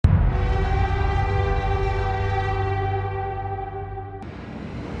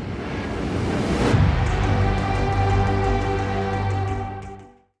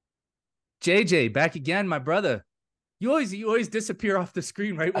JJ, back again, my brother. You always disappear off the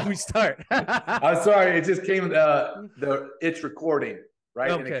screen right when we start. I'm sorry, it just came it's recording,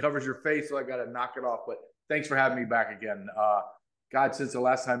 right? And it Okay. covers your face, so I got to knock it off. But thanks for having me back again. God, since the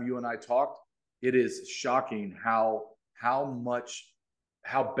last time you and I talked, it is shocking how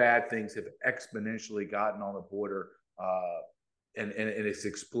bad things have exponentially gotten on the border, and it's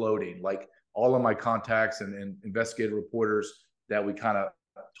exploding. Like all of my contacts and investigative reporters that we kind of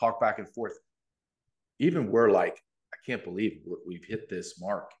talk back and forth, even we're like, I can't believe we've hit this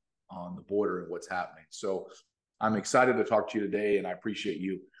mark on the border and what's happening. So I'm excited to talk to you today, and I appreciate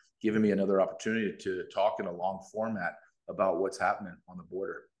you giving me another opportunity to talk in a long format about what's happening on the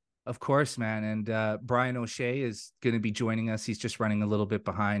border. Of course, man. And Brian O'Shea is going to be joining us. He's just running a little bit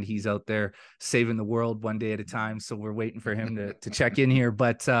behind. He's out there saving the world one day at a time. So we're waiting for him to check in here.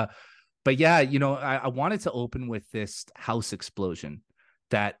 But yeah, I wanted to open with this house explosion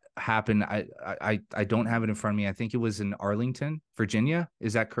that happened. I don't have it in front of me. I think it was in Arlington, Virginia.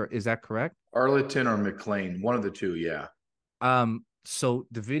 Is that correct? Arlington or McLean, one of the two. Yeah. So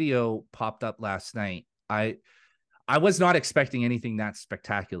the video popped up last night. I was not expecting anything that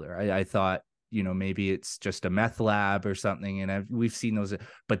spectacular. I thought, maybe it's just a meth lab or something. And we've seen those,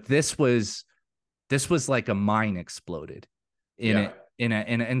 but this was like a mine exploded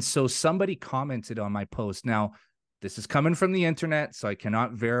and so somebody commented on my post. Now, this is coming from the internet, so I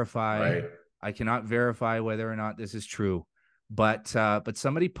cannot verify. Right. I cannot verify whether or not this is true, but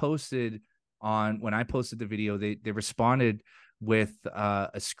somebody posted when I posted the video, they responded with a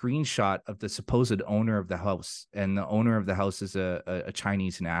screenshot of the supposed owner of the house, and the owner of the house is a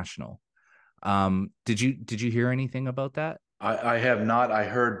Chinese national. Did you hear anything about that? I have not. I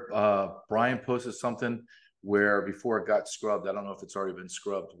heard Brian posted something where before it got scrubbed, I don't know if it's already been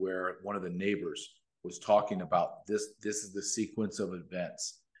scrubbed, where one of the neighbors was talking about this. This is the sequence of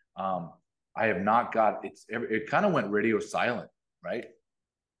events. I have not got it kind of went radio silent, right?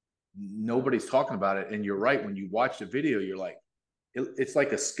 Nobody's talking about it. And you're right. When you watch the video, you're like, it's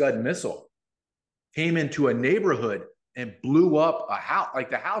like a Scud missile came into a neighborhood and blew up a house. Like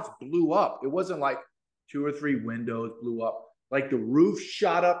the house blew up. It wasn't like 2 or 3 windows blew up. Like the roof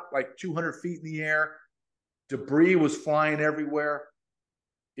shot up like 200 feet in the air. Debris was flying everywhere.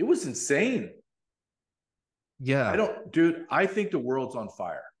 It was insane. Yeah. I think the world's on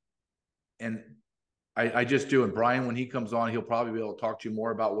fire. And I just do. And Brian, when he comes on, he'll probably be able to talk to you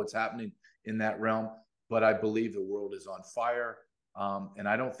more about what's happening in that realm. But I believe the world is on fire. And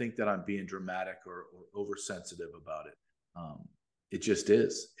I don't think that I'm being dramatic or oversensitive about it. It just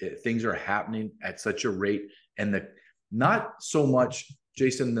is. Things are happening at such a rate, and not so much,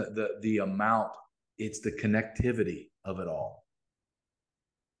 Jason, the amount. It's the connectivity of it all,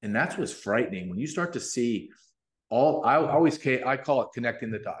 and that's what's frightening when you start to see all. I call it connecting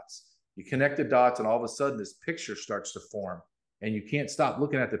the dots. You connect the dots, and all of a sudden, this picture starts to form, and you can't stop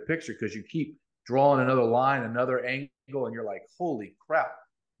looking at the picture because you keep drawing another line, another angle, and you're like, holy crap,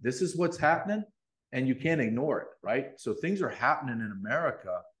 this is what's happening, and you can't ignore it, right? So things are happening in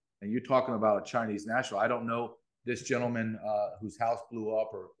America, and you're talking about a Chinese national. I don't know this gentleman whose house blew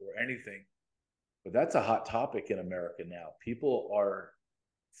up or anything, but that's a hot topic in America now. People are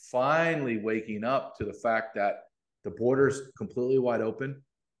finally waking up to the fact that the border's completely wide open.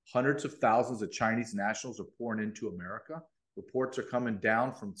 Hundreds of thousands of Chinese nationals are pouring into America. Reports are coming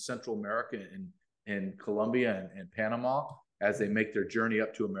down from Central America and Colombia and Panama as they make their journey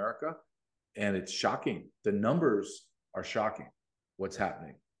up to America. And it's shocking. The numbers are shocking. What's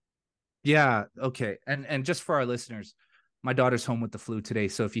happening? Yeah. Okay. And just for our listeners, my daughter's home with the flu today.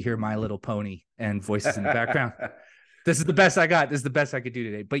 So if you hear My Little Pony and voices in the background, this is the best I got. This is the best I could do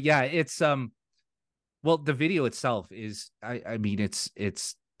today. But yeah, it's well, the video itself is, I mean, it's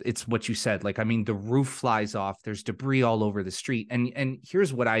what you said. Like, I mean, the roof flies off. There's debris all over the street. And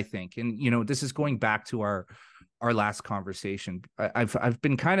here's what I think. And, this is going back to our last conversation. I've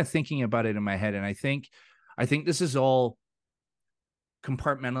been kind of thinking about it in my head. And I think this is all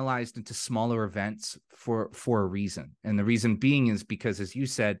compartmentalized into smaller events for a reason. And the reason being is because, as you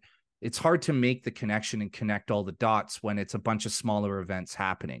said, it's hard to make the connection and connect all the dots when it's a bunch of smaller events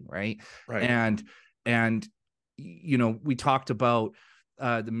happening. Right. Right. And, we talked about,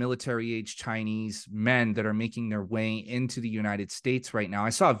 the military age Chinese men that are making their way into the United States right now.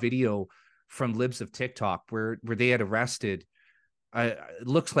 I saw a video from Libs of TikTok where they had arrested, it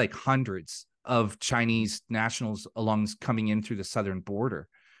looks like hundreds of Chinese nationals coming in through the southern border.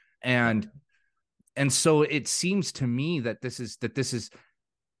 And so it seems to me that this is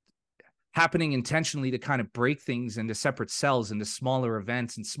happening intentionally to kind of break things into separate cells, into smaller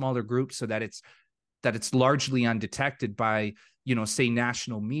events and smaller groups, so that it's largely undetected by say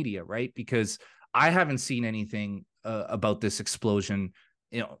national media, right? Because I haven't seen anything about this explosion,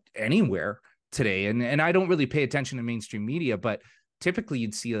 anywhere today. And I don't really pay attention to mainstream media, but typically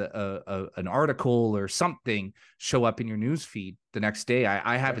you'd see an article or something show up in your news feed the next day.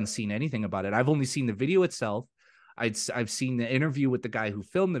 I haven't seen anything about it. I've only seen the video itself. I've seen the interview with the guy who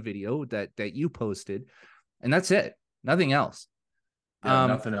filmed the video that you posted, and that's it. Nothing else. Yeah,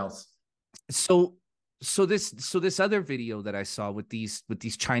 nothing else. So this other video that I saw with these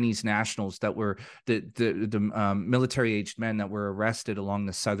Chinese nationals that were the military aged men that were arrested along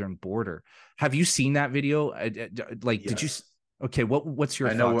the southern border. Have you seen that video? Like, yes. Did you? Okay, what's your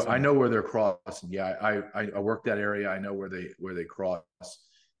thoughts? I know where they're crossing. Yeah, I work that area. I know where they cross.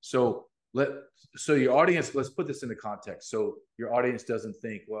 So your audience, let's put this into context. So your audience doesn't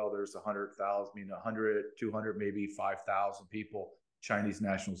think, well, there's 100,000, 100, 200, maybe 5,000 people, Chinese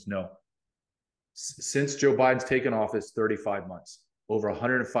nationals. No. Since Joe Biden's taken office 35 months, over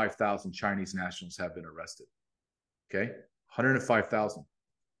 105,000 Chinese nationals have been arrested. Okay, 105,000.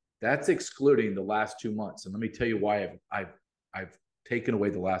 That's excluding the last 2 months. And let me tell you why I've taken away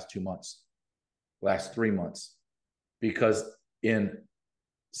the last 2 months, last 3 months, because in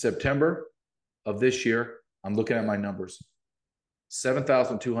September of this year, I'm looking at my numbers,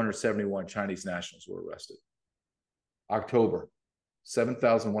 7,271 Chinese nationals were arrested. October,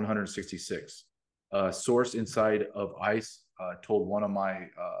 7,166. A source inside of ICE told one of my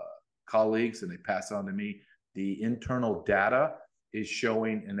colleagues, and they passed on to me, the internal data is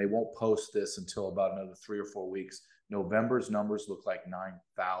showing, and they won't post this until about another 3 or 4 weeks, November's numbers look like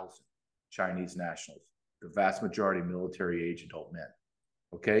 9,000 Chinese nationals, the vast majority military age adult men.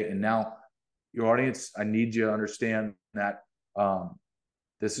 Okay, and now your audience, I need you to understand that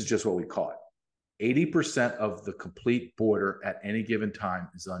this is just what we caught. 80% of the complete border at any given time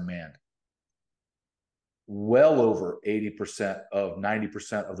is unmanned. Well over 80% of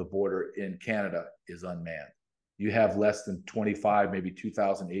 90% of the border in Canada is unmanned. You have less than 25, maybe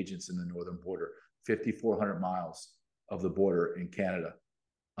 2,000 agents in the northern border, 5,400 miles of the border in Canada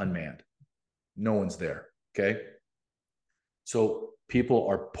unmanned. No one's there, okay? So people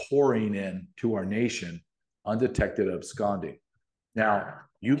are pouring in to our nation undetected absconding. Now,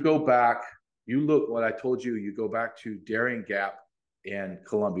 you go back, you look what I told you, you go back to Darien Gap and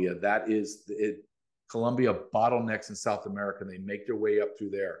Colombia. That is Colombia bottlenecks in South America, and they make their way up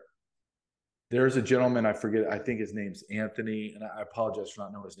through there. There's a gentleman, I forget, I think his name's Anthony, and I apologize for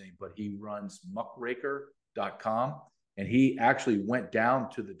not knowing his name, but he runs muckraker.com, and he actually went down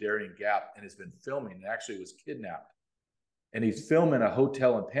to the Darien Gap and has been filming, and actually was kidnapped. And he's filming a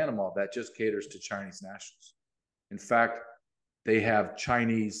hotel in Panama that just caters to Chinese nationals. In fact, they have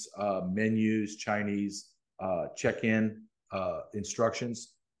Chinese menus, Chinese check-in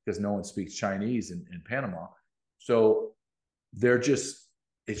instructions, because no one speaks Chinese in Panama. So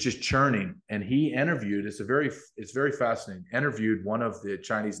it's just churning. And he interviewed, it's very fascinating, interviewed one of the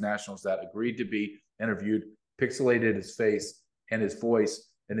Chinese nationals that agreed to be interviewed, pixelated his face and his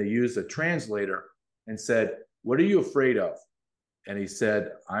voice, and they used a translator and said, "What are you afraid of?" And he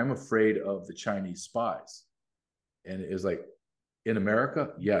said, "I'm afraid of the Chinese spies." And it was like, "In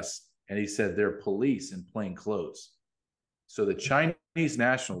America?" "Yes." And he said, "They're police in plain clothes." So the Chinese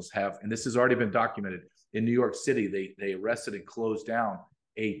nationals have, and this has already been documented, in New York City, they arrested and closed down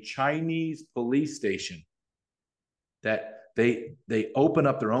a Chinese police station that they open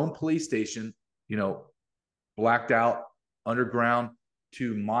up their own police station, blacked out, underground,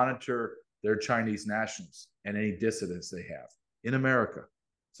 to monitor their Chinese nationals and any dissidents they have in America.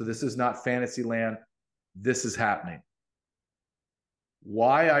 So this is not fantasy land. This is happening.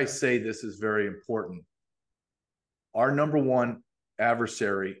 Why I say this is very important. Our number one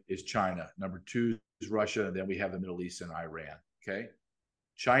adversary is China. Number two is Russia. And then we have the Middle East and Iran. Okay.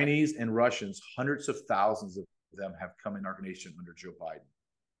 Chinese and Russians, hundreds of thousands of them have come in our nation under Joe Biden.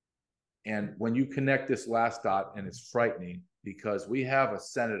 And when you connect this last dot, and it's frightening, because we have a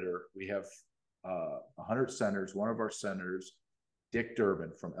senator, we have 100 senators. One of our senators, Dick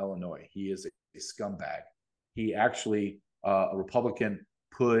Durbin from Illinois, he is a scumbag. He actually, a Republican,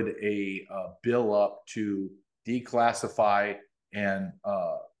 put a bill up to declassify and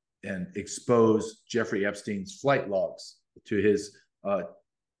expose Jeffrey Epstein's flight logs to his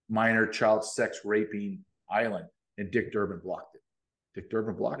minor child sex raping island, and Dick Durbin blocked it. Dick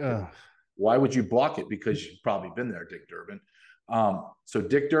Durbin blocked it. Why would you block it? Because you've probably been there, Dick Durbin. So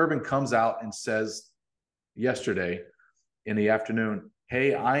Dick Durbin comes out and says yesterday in the afternoon,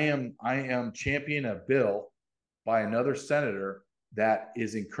 "Hey, I am championing a bill by another senator that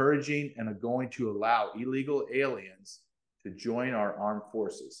is encouraging and are going to allow illegal aliens to join our armed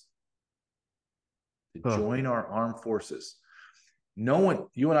forces." To join our armed forces. No one,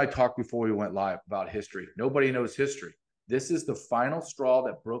 you and I talked before we went live about history. Nobody knows history. This is the final straw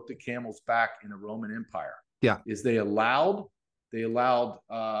that broke the camel's back in the Roman Empire. Yeah. Is they allowed,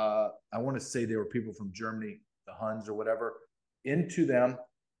 I want to say they were people from Germany, the Huns or whatever, into them,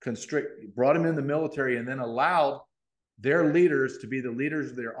 brought them in the military, and then allowed their leaders to be the leaders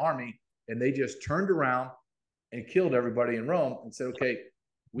of their army. And they just turned around and killed everybody in Rome and said, okay,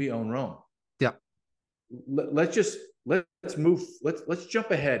 we own Rome. Yeah. Let's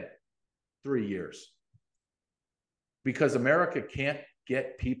jump ahead 3 years, because America can't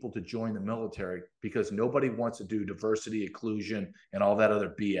get people to join the military because nobody wants to do diversity, inclusion, and all that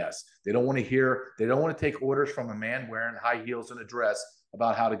other BS. They don't want to take orders from a man wearing high heels and a dress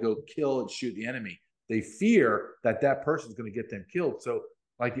about how to go kill and shoot the enemy. They fear that person's going to get them killed. So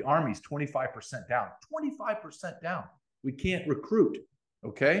like the Army's 25% down, 25% down. We can't recruit.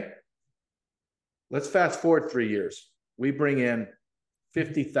 Okay. Let's fast forward 3 years. We bring in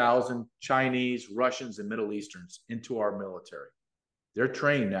 50,000 Chinese, Russians, and Middle Easterns into our military. They're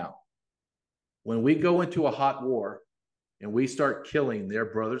trained now. When we go into a hot war and we start killing their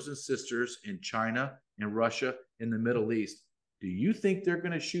brothers and sisters in China, in Russia, in the Middle East, do you think they're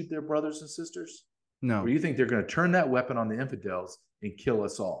going to shoot their brothers and sisters? No. Or do you think they're going to turn that weapon on the infidels and kill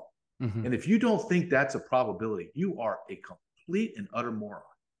us all? Mm-hmm. And if you don't think that's a probability, you are a complete and utter moron.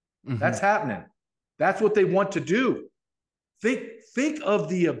 Mm-hmm. That's happening. That's what they want to do. Think of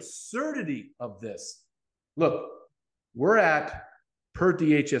the absurdity of this. Look, we're at, per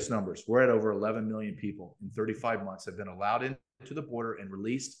DHS numbers, we're at over 11 million people in 35 months have been allowed into the border and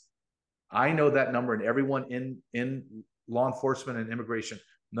released. I know that number, and everyone in law enforcement and immigration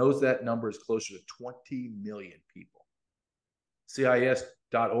knows that number is closer to 20 million people.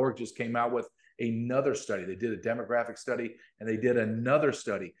 CIS.org just came out with another study. They did a demographic study, and they did another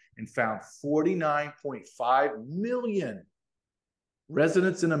study and found 49.5 million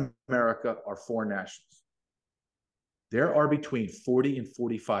residents in America are foreign nationals. There are between 40 and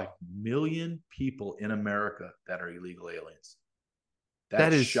 45 million people in America that are illegal aliens.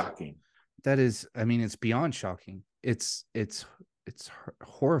 That is shocking. That is, I mean, it's beyond shocking. It's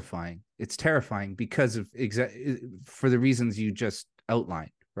horrifying. It's terrifying because of for the reasons you just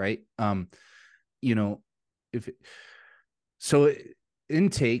outlined, right?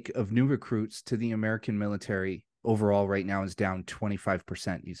 Intake of new recruits to the American military overall right now is down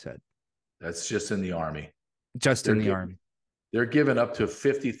 25%, you said. That's just in the Army. Army. They're giving up to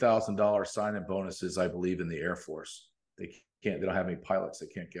 $50,000 sign-in bonuses, I believe, in the Air Force. They don't have any pilots. They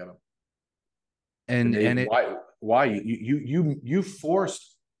can't get them. Why you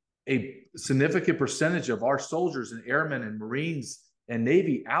forced a significant percentage of our soldiers and airmen and Marines and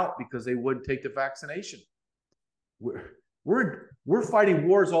Navy out because they wouldn't take the vaccination. We're fighting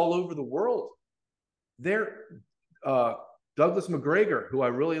wars all over the world. Douglas McGregor, who I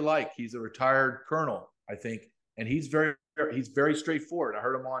really like, he's a retired colonel, I think, and he's very straightforward. I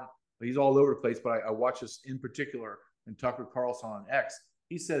heard him on, he's all over the place, but I watch this in particular in Tucker Carlson on X.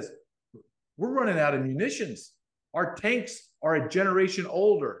 He says, we're running out of munitions. Our tanks are a generation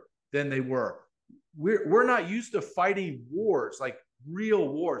older than they were. We're not used to fighting wars, like real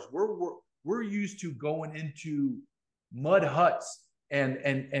wars. We're used to going into mud huts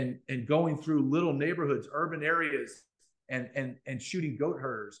and going through little neighborhoods, urban areas, and shooting goat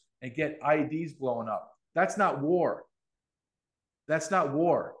herders and get IEDs blowing up. That's not war. That's not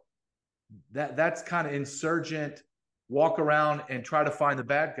war. That's kind of insurgent, walk around and try to find the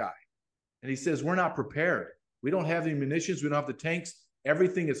bad guy. And he says, we're not prepared. We don't have the munitions. We don't have the tanks.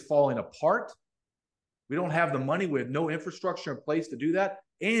 Everything is falling apart. We don't have the money. We have no infrastructure in place to do that.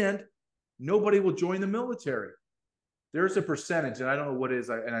 And nobody will join the military. There's a percentage, and I don't know what it is,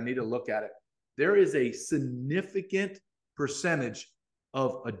 and I need to look at it. There is a significant percentage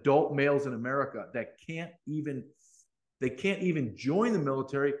of adult males in America that can't even join the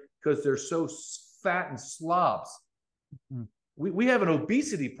military because they're so fat and slobs. Mm-hmm. We have an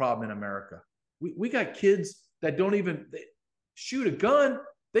obesity problem in America. We got kids that don't even shoot a gun.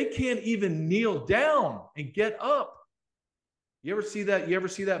 They can't even kneel down and get up. You ever see that? You ever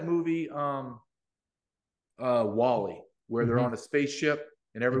see that movie, Wall-E, where they're on a spaceship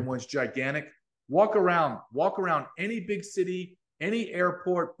and everyone's gigantic? Walk around any big city, any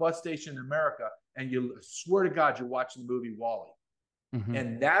airport, bus station in America, and you swear to God you're watching the movie Wall-E. Mm-hmm.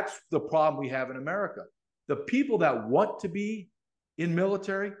 And that's the problem we have in America. The people that want to be in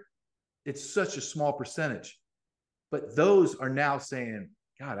military, it's such a small percentage. But those are now saying,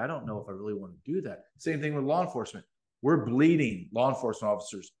 God, I don't know if I really want to do that. Same thing with law enforcement. We're bleeding law enforcement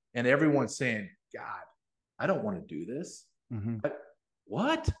officers, and everyone's saying, God, I don't want to do this. Mm-hmm.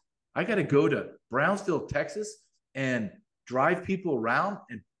 What? I got to go to Brownsville, Texas, and drive people around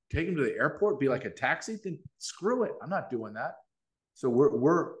and take them to the airport, be like a taxi, then screw it. I'm not doing that. So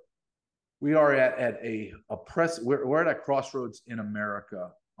we are at we're at a crossroads in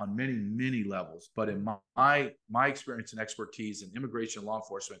America on many, many levels. But in my experience and expertise in immigration and law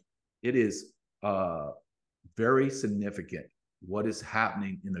enforcement, it is very significant what is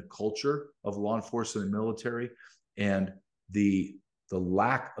happening in the culture of law enforcement and military, and the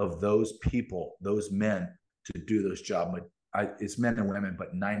lack of those people, those men to do those jobs. It's men and women,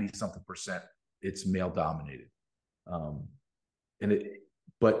 but 90-something% it's male dominated.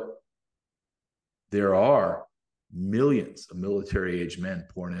 But there are millions of military age men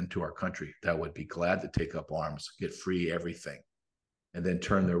pouring into our country that would be glad to take up arms, get free everything, and then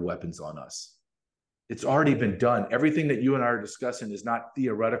turn their weapons on us. It's already been done. Everything that you and I are discussing is not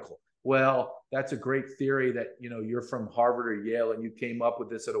theoretical. Well, that's a great theory that, you're from Harvard or Yale and you came up with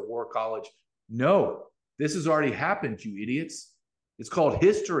this at a war college. No, this has already happened, you idiots. It's called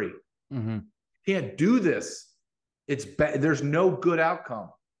history. Mm-hmm. You can't do this. It's there's no good outcome.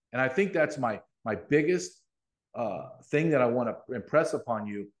 And I think that's my biggest thing that I want to impress upon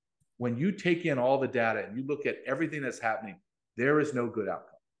you. When you take in all the data and you look at everything that's happening, there is no good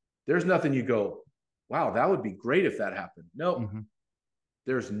outcome. There's nothing you go, wow, that would be great if that happened. No, Mm-hmm.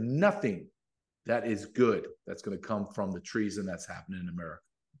 There's nothing that is good that's going to come from the treason that's happening in America.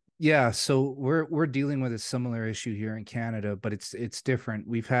 Yeah, so we're dealing with a similar issue here in Canada, but it's different.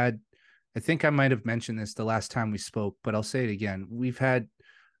 We've had, I think I might have mentioned this the last time we spoke, but I'll say it again. We've had,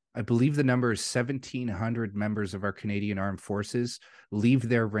 I believe the number is 1,700 members of our Canadian Armed Forces leave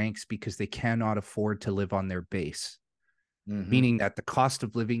their ranks because they cannot afford to live on their base, meaning that the cost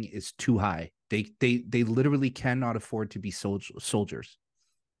of living is too high. They literally cannot afford to be soldiers.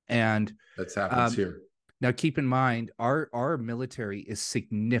 And that happens here. Now, keep in mind, our military is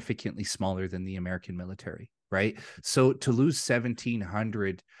significantly smaller than the American military, right? So to lose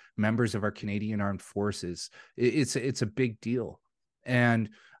 1,700 members of our Canadian Armed Forces, it's a big deal. And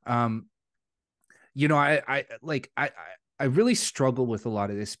I really struggle with a lot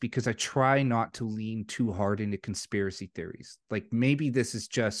of this because I try not to lean too hard into conspiracy theories. Like maybe this is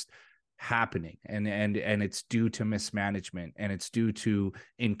just happening and it's due to mismanagement and it's due to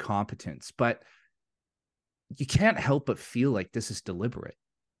incompetence, but you can't help but feel like this is deliberate,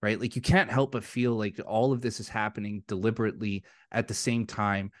 right? Like you can't help but feel like all of this is happening deliberately at the same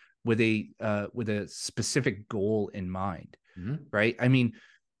time with a specific goal in mind, right? I mean,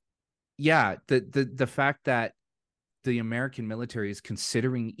 yeah, the fact that the American military is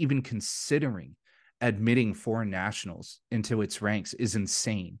considering admitting foreign nationals into its ranks is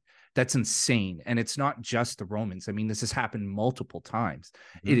insane. That's insane. And it's not just the Romans. I mean, this has happened multiple times.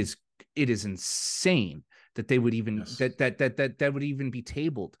 It is insane that they would even that would even be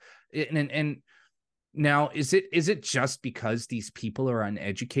tabled. And now is it just because these people are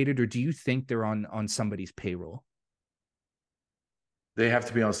uneducated, or do you think they're on somebody's payroll? They have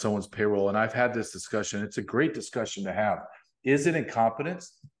to be on someone's payroll. And I've had this discussion. It's a great discussion to have. Is it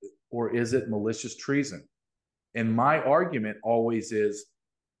incompetence or is it malicious treason? And my argument always is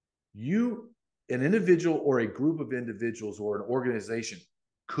an individual or a group of individuals or an organization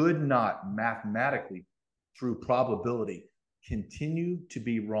could not mathematically, through probability, continue to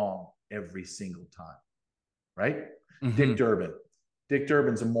be wrong every single time, right? Dick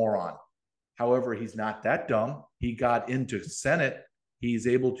Durbin's a moron. However, he's not that dumb. He got into Senate. He's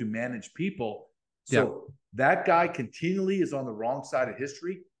able to manage people. So that guy continually is on the wrong side of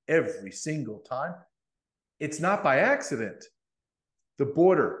history every single time. It's not by accident. The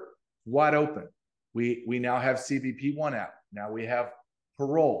border, wide open. We now have CBP-1 app. Now we have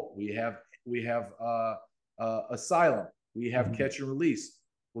parole. We have asylum. We have catch and release.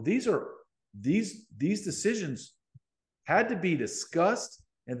 Well, these decisions had to be discussed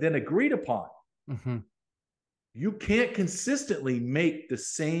and then agreed upon. You can't consistently make the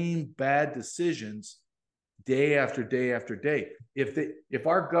same bad decisions day after day after day. If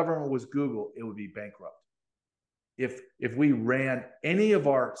our government was Google, it would be bankrupt. If we ran any of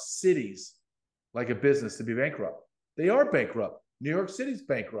our cities like a business, to be bankrupt. They are bankrupt. New York City's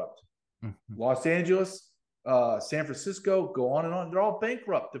bankrupt. Los Angeles, San Francisco, go on and on. They're all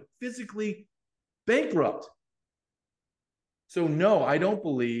bankrupt. They're physically bankrupt. So no, I don't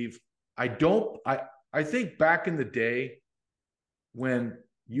believe. I think back in the day when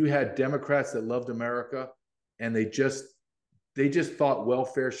you had Democrats that loved America and they just thought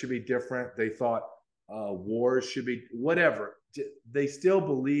welfare should be different. They thought wars should be whatever. They still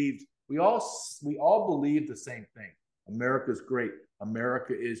believed. We all believe the same thing. America's great.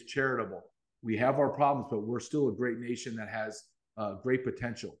 America is charitable. We have our problems, but we're still a great nation that has great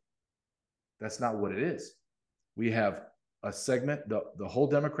potential. That's not what it is. We have a segment, the whole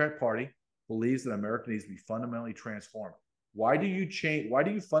Democrat Party believes that America needs to be fundamentally transformed. Why do you change? Why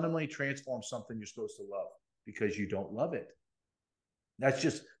do you fundamentally transform something you're supposed to love? Because you don't love it. That's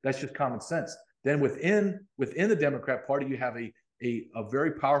just common sense. Then within the Democrat Party, you have a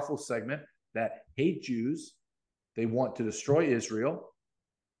very powerful segment that hate Jews. They want to destroy Israel.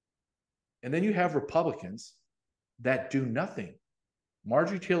 And then you have Republicans that do nothing.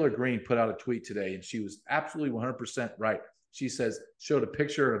 Marjorie Taylor Greene put out a tweet today, and she was absolutely 100% right. She showed a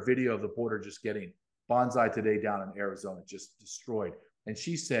picture, a video of the border just getting bonsai today down in Arizona, just destroyed. And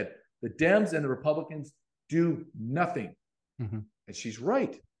she said, the Dems and the Republicans do nothing. Mm-hmm. And she's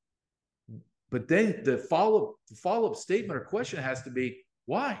right. But then the follow-up statement or question has to be,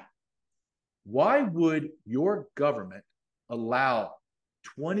 why? Why would your government allow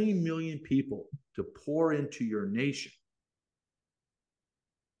 20 million people to pour into your nation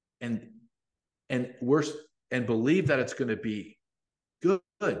and believe that it's going to be good?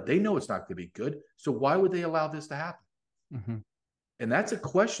 They know it's not going to be good. So why would they allow this to happen? Mm-hmm. And that's a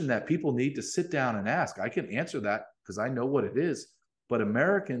question that people need to sit down and ask. I can answer that because I know what it is. But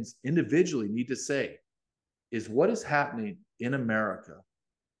Americans individually need to say, is what is happening in America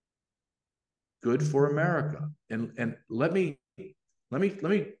good for America? And let me,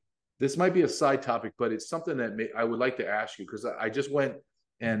 this might be a side topic, but it's something that I would like to ask you, because I just went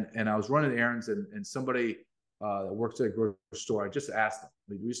and I was running errands, and somebody that works at a grocery store, I just asked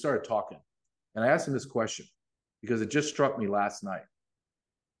them, we started talking, and I asked him this question because it just struck me last night.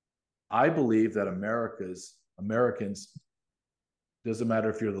 I believe that Americans, doesn't matter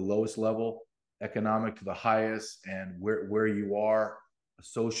if you're the lowest level economic to the highest, and where you are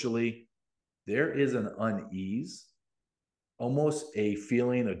socially, there is an unease, almost a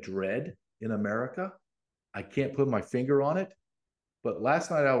feeling of dread in America. I can't put my finger on it, but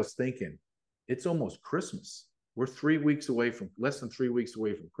last night I was thinking, it's almost Christmas. We're less than 3 weeks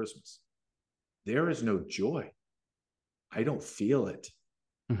away from Christmas. There is no joy. I don't feel it.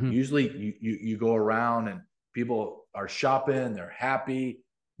 Mm-hmm. Usually you go around and people are shopping, they're happy,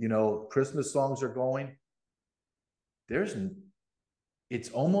 Christmas songs are going. It's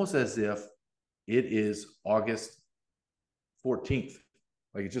almost as if it is August 14th.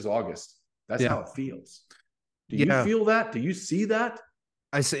 Like, it's just August. That's how it feels. Do you feel that? Do you see that?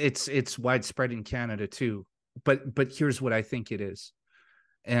 I say it's widespread in Canada too. But here's what I think it is.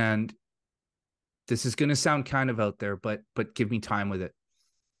 And this is going to sound kind of out there, but give me time with it.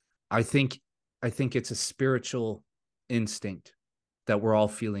 I think it's a spiritual instinct that we're all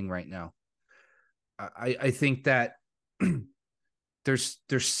feeling right now. I think that there's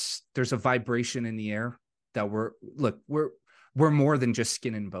a vibration in the air that we're more than just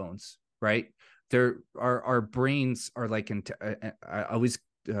skin and bones, right? Our brains are like, I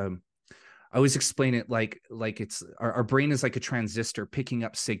always explain it like it's our brain is like a transistor picking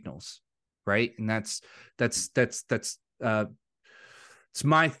up signals, right? And that's it's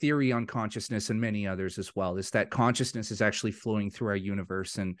my theory on consciousness, and many others as well, is that consciousness is actually flowing through our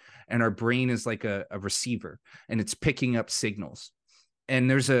universe, and our brain is like a receiver, and it's picking up signals. And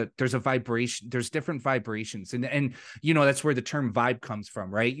there's a vibration, there's different vibrations. And that's where the term vibe comes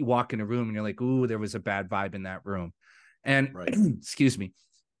from, right? You walk in a room and you're like, ooh, there was a bad vibe in that room. And right. Excuse me.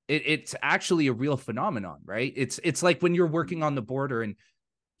 It's actually a real phenomenon, right? It's like when you're working on the border and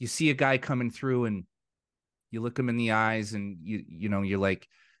you see a guy coming through and you look him in the eyes and you're like,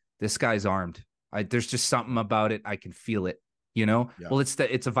 this guy's armed. There's just something about it. I can feel it, Yeah. Well, it's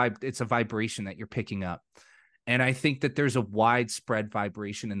a vibration that you're picking up. And I think that there's a widespread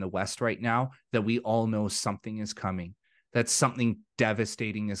vibration in the West right now that we all know something is coming, that something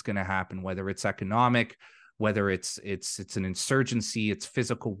devastating is going to happen, whether it's economic, whether it's an insurgency, it's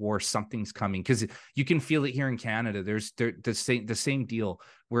physical war, something's coming. Because you can feel it here in Canada. There's the same deal.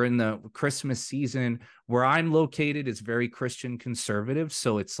 We're in the Christmas season. Where I'm located is very Christian conservative.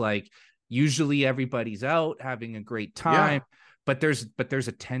 So it's like usually everybody's out having a great time, but there's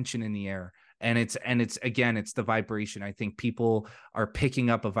a tension in the air. And it's the vibration. I think people are picking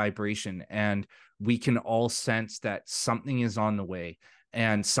up a vibration, and we can all sense that something is on the way,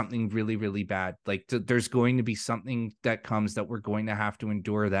 and something really, really bad. Like there's going to be something that comes that we're going to have to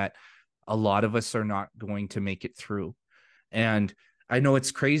endure, that a lot of us are not going to make it through. And I know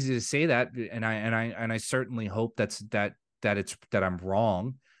it's crazy to say that, and I certainly hope that I'm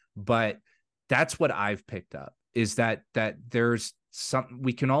wrong, but that's what I've picked up, is that there's something,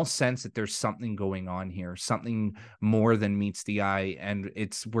 we can all sense that there's something going on here, something more than meets the eye, and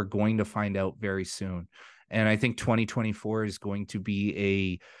we're going to find out very soon. And I think 2024 is going to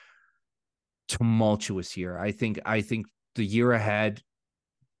be a tumultuous year. I think the year ahead,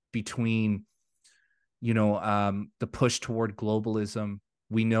 between the push toward globalism.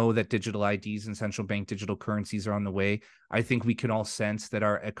 We know that digital IDs and central bank digital currencies are on the way. I think we can all sense that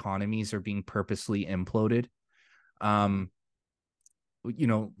our economies are being purposely imploded. Like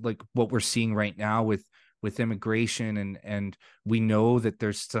what we're seeing right now with immigration, and we know that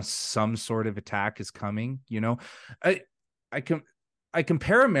there's some sort of attack is coming. I I can I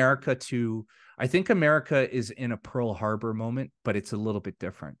compare America to, I think America is in a Pearl Harbor moment, but it's a little bit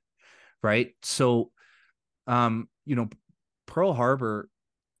different, right? So um, you know, Pearl Harbor,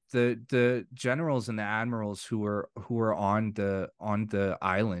 the generals and the admirals who were on the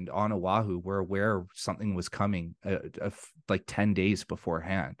island on Oahu were aware something was coming like 10 days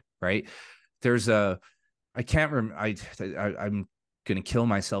beforehand, right? There's a I can't remember. I'm gonna kill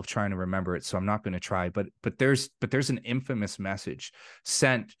myself trying to remember it, so I'm not gonna try. But there's an infamous message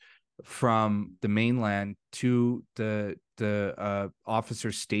sent from the mainland to the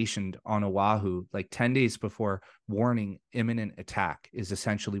officers stationed on Oahu, like 10 days before, warning imminent attack is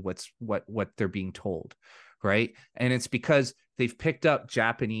essentially what they're being told, right? And it's because they've picked up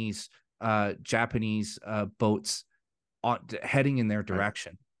Japanese boats heading in their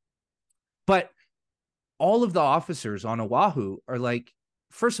direction, but all of the officers on Oahu are like,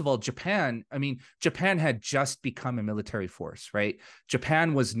 first of all, Japan had just become a military force, right?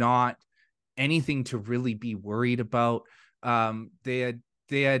 Japan was not anything to really be worried about. They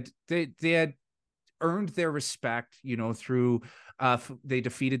had earned their respect, through they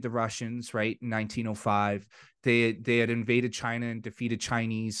defeated the Russians, right, in 1905. They had invaded China and defeated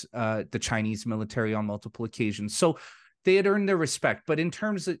the Chinese military on multiple occasions. So they had earned their respect. But in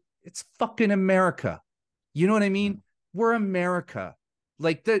terms of, it's fucking America. You know what I mean? We're America.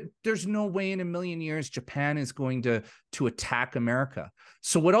 Like there's no way in a million years Japan is going to attack America.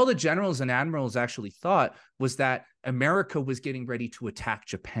 So what all the generals and admirals actually thought was that America was getting ready to attack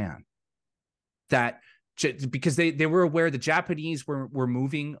Japan. Because they were aware the Japanese were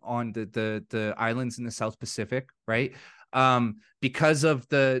moving on the islands in the South Pacific, right? Because of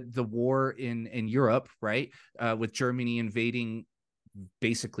the war in Europe, right? With Germany invading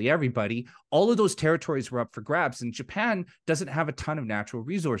basically everybody, all of those territories were up for grabs, and Japan doesn't have a ton of natural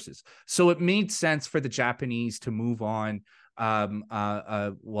resources. So it made sense for the Japanese to move on.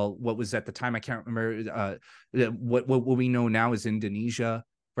 What was at the time, I can't remember, what we know now is Indonesia,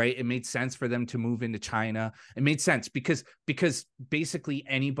 right? It made sense for them to move into China. It made sense because basically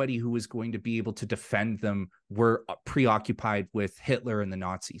anybody who was going to be able to defend them were preoccupied with Hitler and the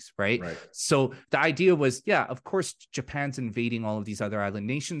Nazis, right? So the idea was, yeah, of course, Japan's invading all of these other island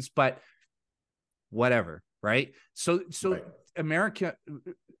nations, but whatever, right? So right.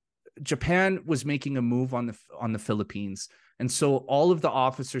 Japan was making a move on the Philippines. And so all of the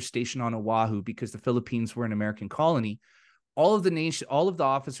officers stationed on Oahu, because the Philippines were an American colony, all of the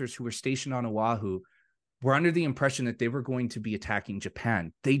officers who were stationed on Oahu were under the impression that they were going to be attacking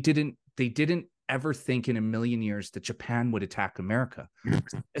Japan. They didn't ever think in a million years that Japan would attack America,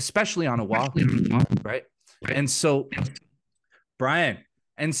 especially on Oahu, right? And so, Brian,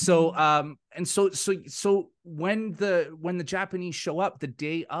 so when the Japanese show up the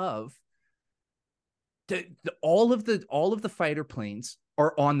day of, all of the fighter planes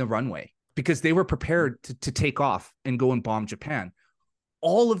are on the runway, because they were prepared to take off and go and bomb Japan.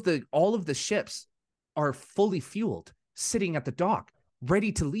 All of the ships are fully fueled, sitting at the dock,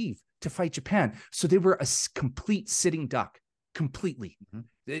 ready to leave to fight Japan. So they were a complete sitting duck, completely.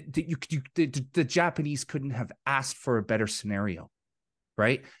 The Japanese couldn't have asked for a better scenario,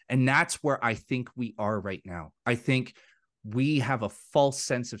 right? And that's where I think we are right now. I think we have a false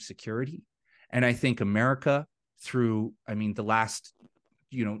sense of security. And I think America, through, the last,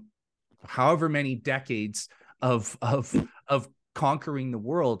 however many decades of conquering the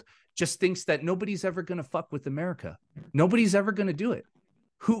world, just thinks that nobody's ever going to fuck with America. Nobody's ever going to do it.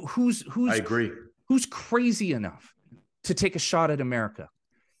 Who's I agree. Who's crazy enough to take a shot at America?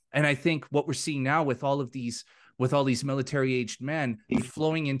 And I think what we're seeing now with all these military-aged men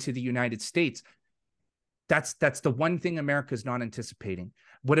flowing into the United States, that's the one thing America's not anticipating.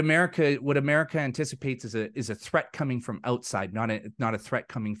 What America anticipates is a threat coming from outside, not a threat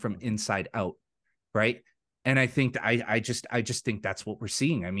coming from inside out, right? And I think I just think that's what we're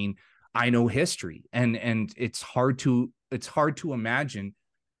seeing. I know history, and it's hard to imagine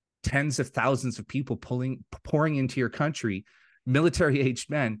tens of thousands of people pouring into your country, military-aged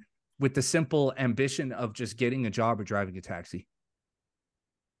men, with the simple ambition of just getting a job or driving a taxi.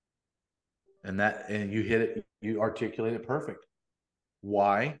 And you hit it, you articulate it perfect.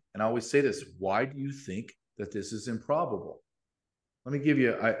 Why? And I always say this, why do you think that this is improbable? Let me give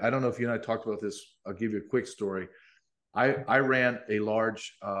you, I don't know if you and I talked about this. I'll give you a quick story. I ran a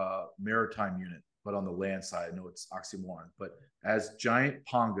large maritime unit but on the land side, I know it's oxymoron. But as giant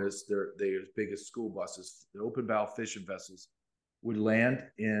pangas, they're as big as school buses. The open bow fishing vessels would land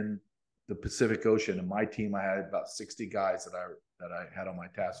in the Pacific Ocean. And my team, I had about 60 guys that I had on my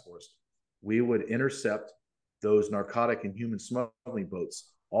task force. We would intercept those narcotic and human smuggling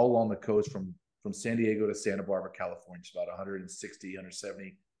boats all along the coast from San Diego to Santa Barbara, California. It's about 160,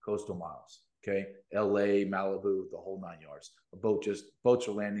 170 coastal miles. Okay. LA, Malibu, the whole 9 yards. Boats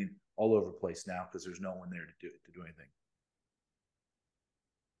are landing all over the place now because there's no one there to do anything.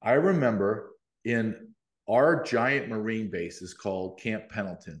 I remember in our giant marine base is called Camp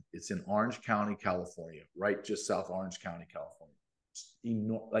Pendleton. It's in Orange County, California, right just south of Orange County, California. It's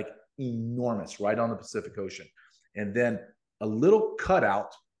enormous, right on the Pacific Ocean. And then a little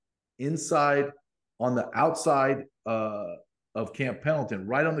cutout inside on the outside of Camp Pendleton,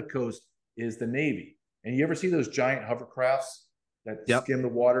 right on the coast, is the Navy. And you ever see those giant hovercrafts that skim the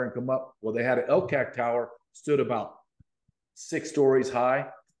water and come up? Well, they had an LCAC tower, stood about 6 stories high.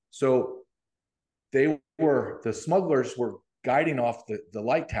 So the smugglers were guiding off the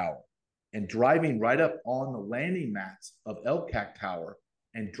light tower and driving right up on the landing mats of LCAC tower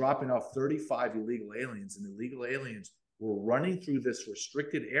and dropping off 35 illegal aliens. And the illegal aliens were running through this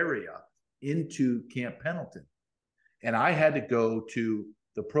restricted area into Camp Pendleton. And I had to go to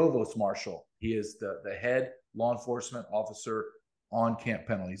the provost marshal. He is the head law enforcement officer on Camp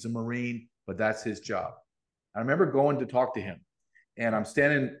Pendleton. He's a Marine, but that's his job. I remember going to talk to him, and I'm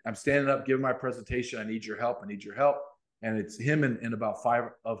standing up, giving my presentation. I need your help. I need your help. And it's him and about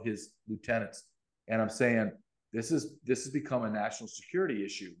 5 of his lieutenants. And I'm saying, this has become a national security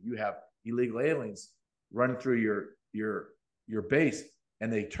issue. You have illegal aliens running through your base.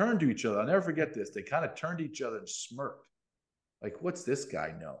 And they turned to each other. I'll never forget this. They kind of turned to each other and smirked. Like, what's this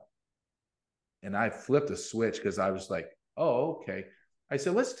guy know? And I flipped a switch because I was like, oh, okay. I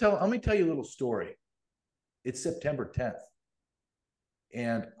said, let me tell you a little story. It's September 10th.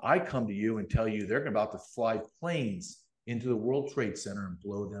 And I come to you and tell you they're about to fly planes into the World Trade Center and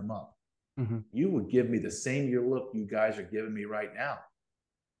blow them up. Mm-hmm. You would give me the same look you guys are giving me right now.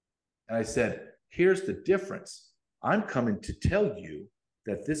 And I said, here's the difference. I'm coming to tell you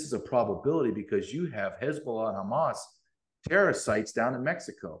that this is a probability because you have Hezbollah and Hamas terrorist sites down in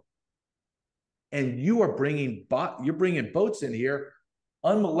Mexico. And you're bringing boats in here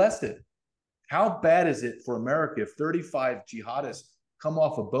unmolested. How bad is it for America if 35 jihadists come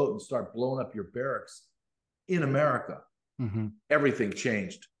off a boat and start blowing up your barracks in America? Mm-hmm. Everything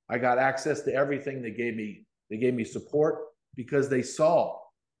changed. I got access to everything. They gave me support because they saw,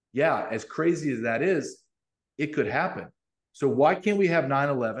 yeah, as crazy as that is, it could happen. So why can't we have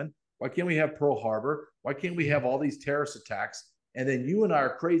 9/11? Why can't we have Pearl Harbor? Why can't we have all these terrorist attacks? And then you and I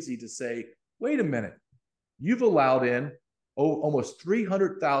are crazy to say, wait a minute, you've allowed in almost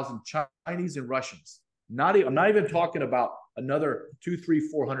 300,000 Chinese and Russians. I'm not even talking about another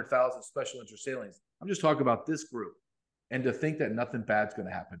 400,000 special interest aliens. I'm just talking about this group. And to think that nothing bad's going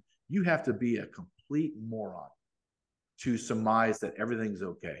to happen, you have to be a complete moron to surmise that everything's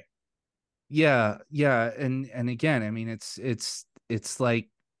okay. Yeah. And again, I mean, it's like,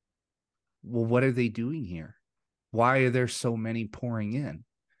 well, what are they doing here? Why are there so many pouring in?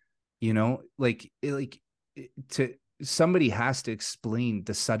 You know, somebody has to explain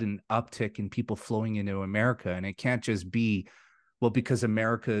the sudden uptick in people flowing into America. And it can't just be, well, because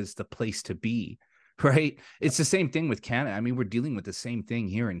America is the place to be, right? It's the same thing with Canada. I mean, we're dealing with the same thing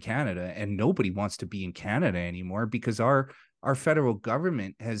here in Canada, and nobody wants to be in Canada anymore because our federal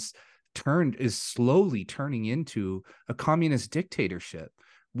government is slowly turning into a communist dictatorship.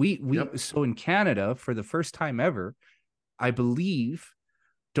 So in Canada, for the first time ever, I believe,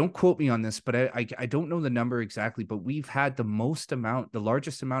 don't quote me on this, but I don't know the number exactly, but we've had the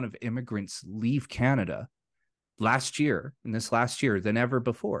largest amount of immigrants leave Canada in this last year than ever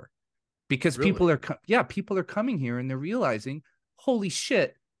before, because really? people are coming here and they're realizing, holy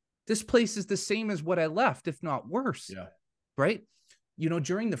shit, this place is the same as what I left, if not worse. Yeah. Right. You know,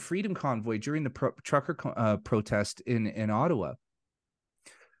 during the Freedom Convoy, during the trucker protest in Ottawa,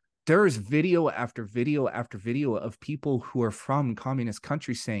 there is video after video after video of people who are from communist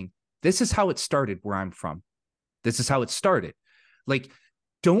countries saying, this is how it started where I'm from. This is how it started. Like,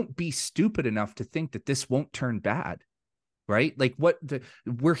 don't be stupid enough to think that this won't turn bad, right? Like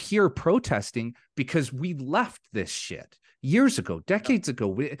we're here protesting because we left this shit years ago, decades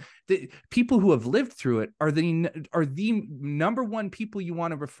ago. The people who have lived through it are the number one people you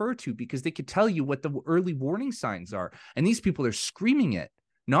want to refer to because they could tell you what the early warning signs are. And these people are screaming it,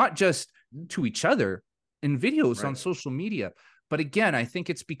 not just to each other in videos on social media. But again, I think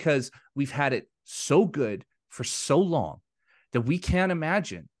it's because we've had it so good for so long that we can't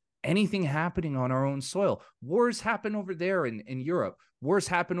imagine anything happening on our own soil. Wars happen over there in Europe. Wars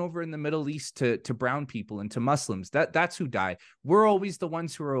happen over in the Middle East to brown people and to Muslims. That's who die. We're always the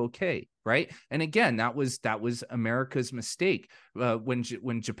ones who are okay, right? And again, that was America's mistake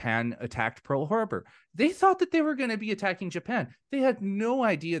when Japan attacked Pearl Harbor. They thought that they were going to be attacking Japan. They had no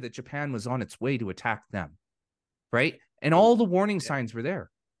idea that Japan was on its way to attack them, right? And all the warning signs were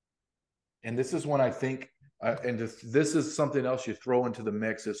there. And this is when I think, and this is something else you throw into the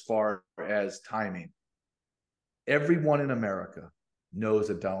mix as far as timing. Everyone in America knows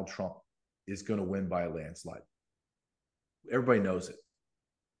that Donald Trump is going to win by a landslide. Everybody knows it.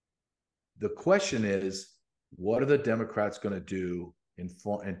 The question is, what are the Democrats going to do in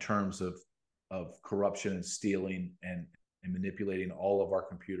terms of corruption and stealing and manipulating all of our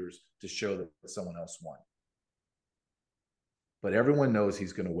computers to show that someone else won? But everyone knows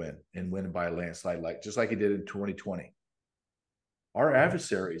he's going to win and win by a landslide, just like he did in 2020. Our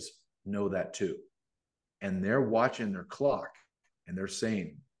adversaries know that too. And they're watching their clock and they're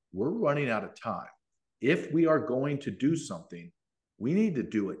saying, we're running out of time. If we are going to do something, we need to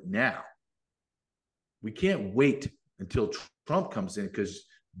do it now. We can't wait until Trump comes in, because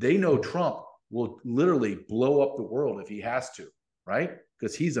they know Trump will literally blow up the world if he has to, right?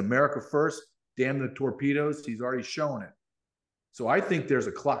 Because he's America first, damn the torpedoes. He's already shown it. So I think there's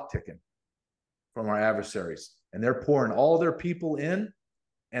a clock ticking from our adversaries, and they're pouring all their people in,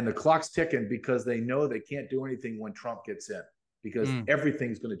 and the clock's ticking because they know they can't do anything when Trump gets in, because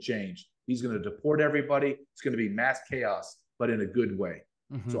everything's going to change. He's going to deport everybody. It's going to be mass chaos, but in a good way.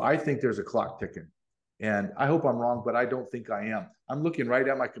 So I think there's a clock ticking, and I hope I'm wrong, but I don't think I am. I'm looking right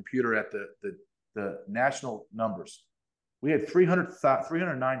at my computer at the national numbers. We had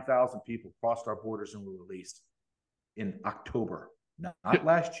 309,000 people crossed our borders and were released in October, not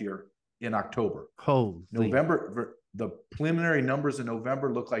last year, in October. Holy. November, the preliminary numbers in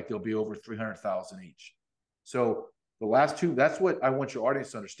November look like they'll be over 300,000 each. So the last two, that's what I want your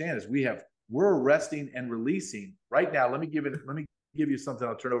audience to understand, is we're arresting and releasing right now. Let me give you something.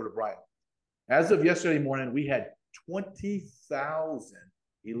 I'll turn over to Brian. As of yesterday morning, we had 20,000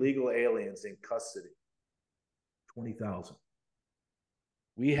 illegal aliens in custody. 20,000.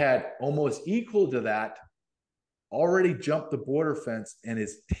 We had almost equal to that already jumped the border fence and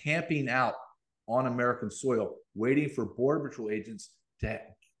is camping out on American soil, waiting for Border Patrol agents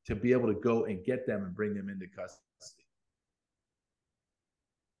to be able to go and get them and bring them into custody.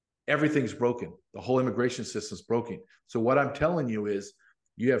 Everything's broken. The whole immigration system's broken. So what I'm telling you is,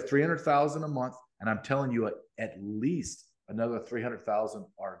 you have 300,000 a month, and I'm telling you at least another 300,000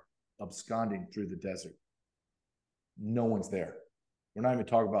 are absconding through the desert. No one's there. We're not even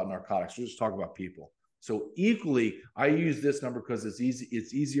talking about narcotics. We're just talking about people. So equally, I use this number because it's easy.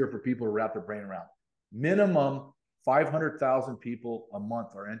 It's easier for people to wrap their brain around. Minimum 500,000 people a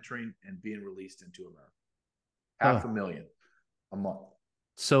month are entering and being released into America. 500,000 a month.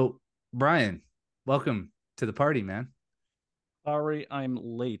 So, Brian, welcome to the party, man. Sorry, I'm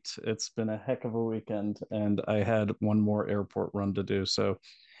late. It's been a heck of a weekend, and I had one more airport run to do. So,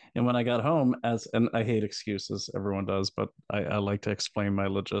 and when I got home, and I hate excuses, everyone does, but I like to explain my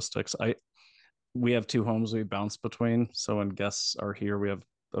logistics. We have two homes we bounce between. So when guests are here, we have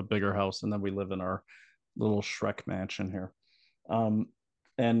a bigger house, and then we live in our little Shrek mansion here.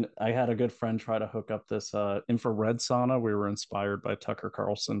 And I had a good friend try to hook up this infrared sauna. We were inspired by Tucker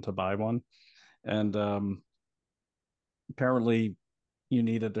Carlson to buy one. And apparently you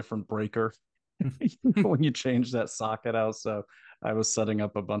need a different breaker when you change that socket out. So I was setting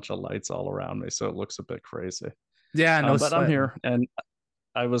up a bunch of lights all around me, so it looks a bit crazy. Yeah, no, but I'm here, and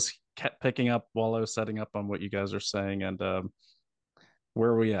I was kept picking up while I was setting up on what you guys are saying. And where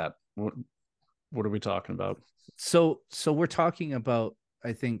are we at? What are we talking about? So we're talking about,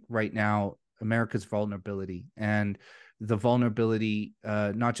 I think right now, America's vulnerability, and the vulnerability,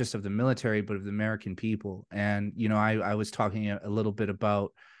 not just of the military, but of the American people. And, you know, I was talking a little bit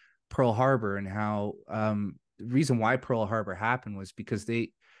about Pearl Harbor and how the reason why Pearl Harbor happened was because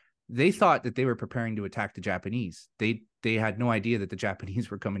they thought that they were preparing to attack the Japanese. They had no idea that the Japanese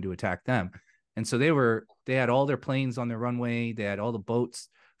were coming to attack them. And so they had all their planes on their runway. They had all the boats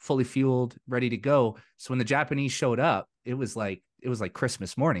fully fueled, ready to go. So when the Japanese showed up, it was like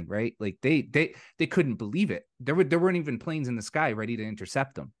Christmas morning, right? Like they couldn't believe it. There weren't even planes in the sky ready to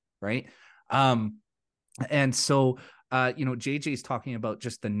intercept them, right? And so you know, JJ's talking about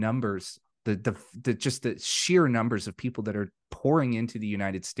just the numbers, just the sheer numbers of people that are pouring into the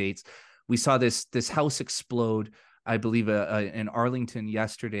United States. We saw this house explode, I believe, in Arlington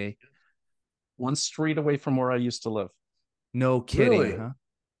yesterday. One street away from where I used to live. No kidding, Really? huh?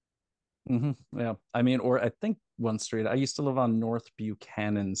 Yeah. I mean, or I think one street, I used to live on North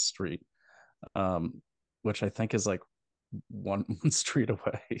Buchanan Street, um, which I think is like one street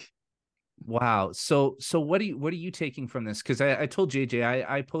away. Wow. So what are you taking from this? Because I told JJ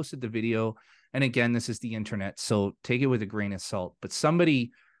I posted the video, and again, this is the internet, so take it with a grain of salt. But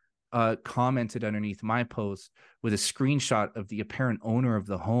somebody commented underneath my post with a screenshot of the apparent owner of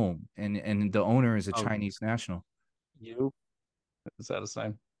the home, and the owner is a Oh, Chinese national. you? Is that his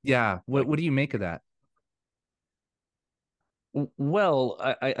name? Yeah. What Like, what do you make of that? well,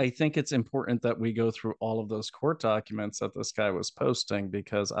 I think it's important that we go through all of those court documents that this guy was posting,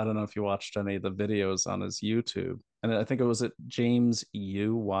 because I don't know if you watched any of the videos on his YouTube. And I think it was at James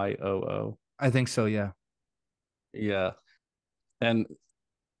Uyoo. I think so, yeah. Yeah. And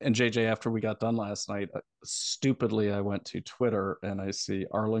JJ, after we got done last night, stupidly, I went to Twitter and I see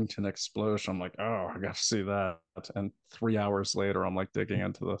Arlington explosion. I'm like, oh, I got to see that. And 3 hours later, I'm like digging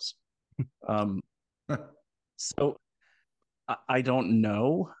into this. Um, so I don't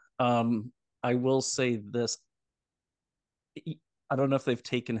know. I will say this. I don't know if they've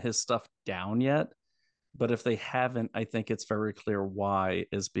taken his stuff down yet, but if they haven't, I think it's very clear why,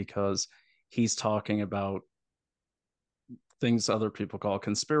 is because he's talking about things other people call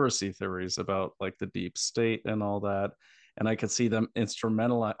conspiracy theories about like the deep state and all that. And I could see them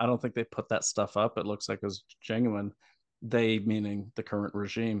instrumental. I don't think they put that stuff up. It looks like it was genuine. They, meaning the current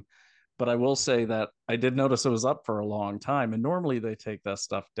regime. But I will say that I did notice it was up for a long time. And normally they take that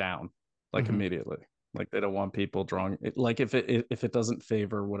stuff down like Mhm. immediately. Like they don't want people drawing it. Like if it doesn't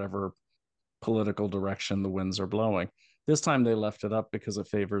favor whatever political direction the winds are blowing. This time they left it up because it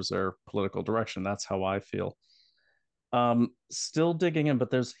favors their political direction. That's how I feel. Still digging in, but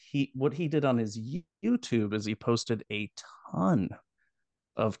there's what he did on his YouTube is he posted a ton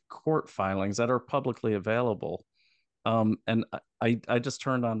of court filings that are publicly available. And I just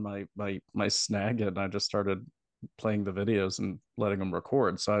turned on my Snag and I just started playing the videos and letting them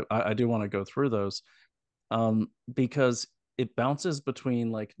record. So I do want to go through those, because it bounces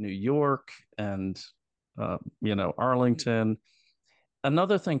between like New York and Arlington.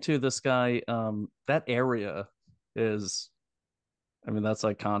 Another thing too, this guy, that area is, I mean, that's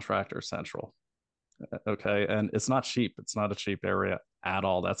like contractor central. Okay. And it's not cheap. It's not a cheap area at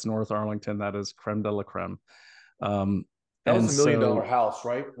all. That's North Arlington. That is creme de la creme. Um, That was and $1 million so house,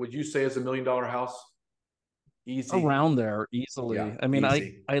 right? Would you say it's $1 million house? Easy. around there Yeah, easily. I mean,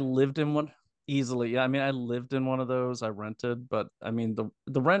 easy. I lived in one easily. Yeah. I mean, I lived in one of those. I rented, but I mean,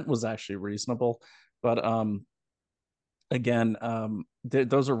 the rent was actually reasonable. But again,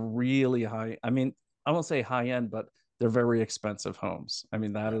 those are really high. I mean, I won't say high end, but they're very expensive homes. I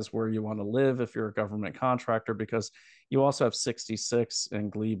mean, that Right. is where you want to live if you're a government contractor, because you also have 66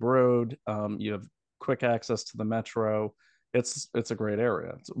 and Glebe Road. You have quick access to the metro. It's a great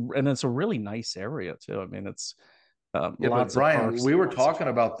area, and it's a really nice area too. I mean, it's Yeah, but lots of Brian, parks, we were lots of talking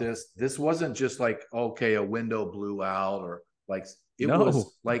shops. about this. This wasn't just like, okay, a window blew out or like it No,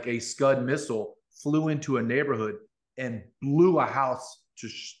 was like a Scud missile flew into a neighborhood and blew a house to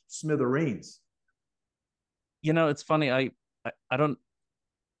smithereens. it's funny. I don't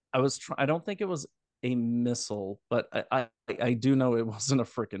I don't think it was a missile, but I do know it wasn't a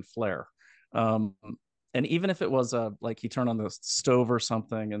freaking flare. Um, and even if it was like he turned on the stove or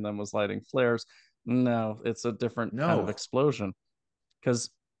something and then was lighting flares, no, it's a different kind of No. explosion. Because Is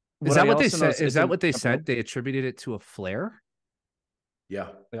what that I what they also said? noticed, Is it that didn't what they jump out. said? They attributed it to a flare? Yeah.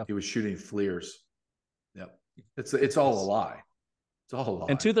 Yeah, He was shooting flares. Yep. It's all a yes. lie. It's all a And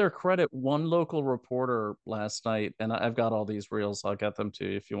lie. to their credit, one local reporter last night, and I've got all these reels. I'll get them to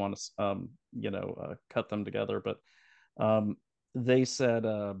you if you want to, cut them together. But um, they said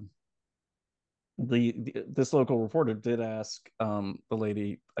this local reporter did ask the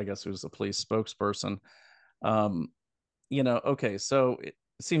lady, I guess, who's the police spokesperson, um, okay, so it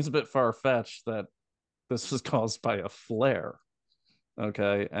seems a bit far fetched that this was caused by a flare.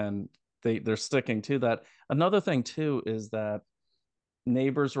 Okay, and they're sticking to that. Another thing too is that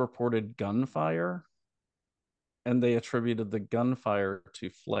neighbors reported gunfire, and they attributed the gunfire to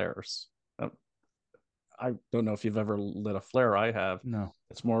flares. I don't know if you've ever lit a flare. I have. No.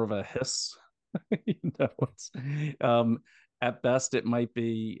 It's more of a hiss. It's at best it might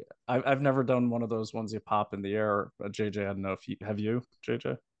be. I've never done one of those ones you pop in the air. JJ, I don't know if you have, you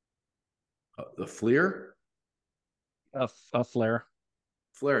JJ, The flare? a flare.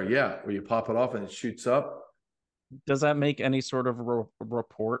 Flare, yeah. Where you pop it off and it shoots up. Does that make any sort of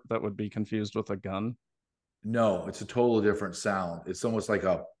report that would be confused with a gun? No, it's a totally different sound. It's almost like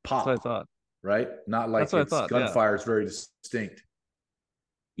a That's what I pop, thought. right? Not That's like what I it's thought. Yeah. gunfire. It's very distinct.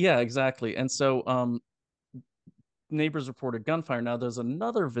 Yeah, exactly. And so neighbors reported gunfire. Now there's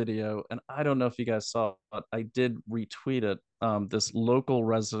another video, and I don't know if you guys saw it. I did retweet it. This local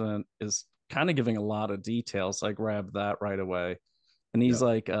resident is kind of giving a lot of details. I grabbed that right away, and he's Yeah.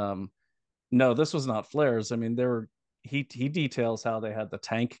 like, "No, this was not flares. I mean, there were." He details how they had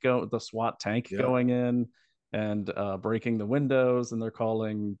the SWAT tank Yeah. going in and breaking the windows, and they're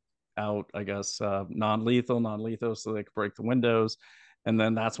calling out, I guess, non-lethal, so they could break the windows, and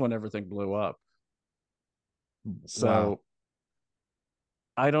then that's when everything blew up. Wow. So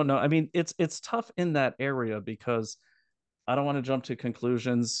I don't know. I mean, it's tough in that area because I don't want to jump to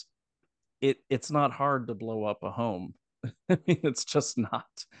conclusions. It's not hard to blow up a home. I mean, it's just not.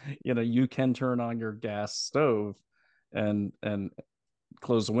 You can turn on your gas stove and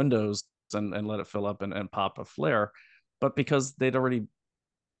close the windows and let it fill up and pop a flare. But because they'd already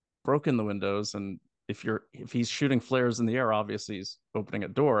broken the windows, and if he's shooting flares in the air, obviously he's opening a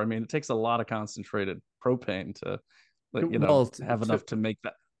door. I mean, it takes a lot of concentrated propane to Well, have enough to make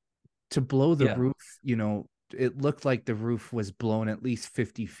that. to blow the Yeah, roof, it looked like the roof was blown at least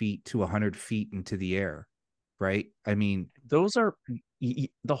 50 feet to 100 feet into the air, right? I mean, those are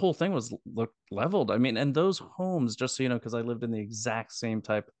the whole thing was leveled. I mean, and those homes, just so you know, because I lived in the exact same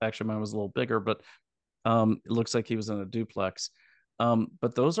type. Actually, mine was a little bigger, but it looks like he was in a duplex.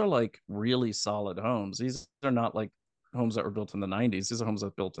 But those are like really solid homes. These are not like homes that were built in the 90s. These are homes that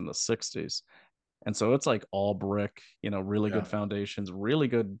were built in the 60s. And so it's like all brick, really Yeah. good foundations, really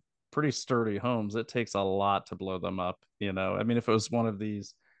good, pretty sturdy homes. It takes a lot to blow them up. I mean, if it was one of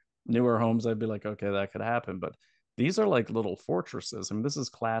these newer homes, I'd be like, okay, that could happen. But these are like little fortresses. I mean, this is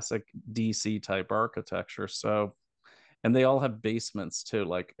classic DC type architecture. So, and they all have basements too.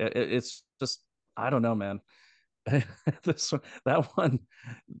 Like it's just, I don't know, man. this one, that one,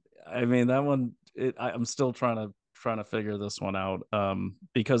 I mean, that one, I'm still trying to figure this one out.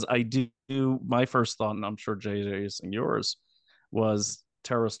 Because I do, my first thought, and I'm sure JJ's and yours, was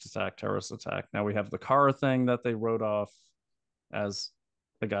terrorist attack. Now we have the car thing that they wrote off as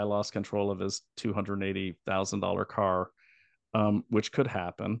the guy lost control of his $280,000 car, which could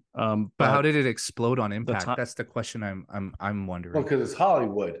happen. but how But did it explode on the impact? time, That's the question I'm Well, wondering. because it's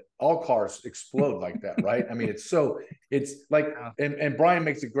Hollywood. All cars explode like that, right? I mean, it's like, and Brian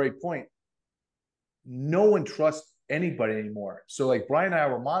makes a great point. No one trusts anybody anymore. So like Brian and I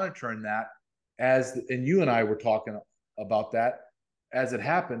were monitoring that and you and I were talking about that as it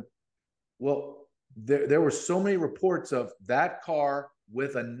happened. Well, there were so many reports of that car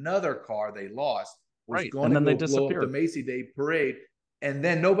with another car they lost was right, going and to then they go blow up the disappeared. Macy Day parade. And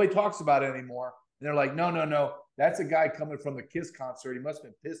then nobody talks about it anymore. And they're like, no. That's a guy coming from the Kiss concert. He must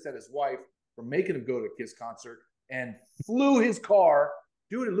have been pissed at his wife for making him go to a Kiss concert and flew his car.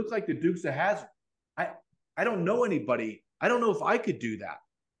 Dude, it looked like the Dukes of Hazzard. I don't know anybody. I don't know if I could do that.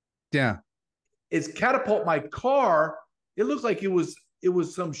 Yeah. It's catapult my car. It looked like it was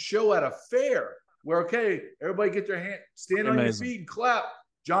some show at a fair where, okay, everybody get their hand, stand on your feet and clap.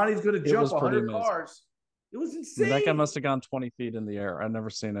 Johnny's going to jump 100 cars. It was insane. That guy must have gone 20 feet in the air. I've never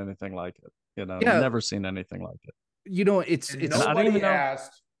seen anything like it. Yeah. Never seen anything like it. It's nobody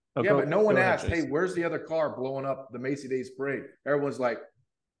asked. Oh, but no one asked, ahead, hey, where's the other car blowing up the Macy Days parade? Everyone's like,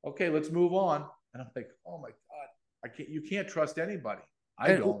 okay, let's move on. And I'm like, oh my God, you can't trust anybody.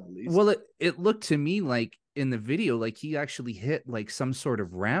 I don't, at least. Well, it looked to me like in the video, like he actually hit like some sort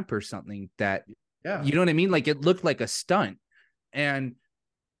of ramp or something that, yeah, you know what I mean? Like it looked like a stunt. And,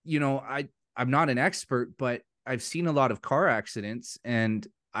 I'm not an expert, but I've seen a lot of car accidents and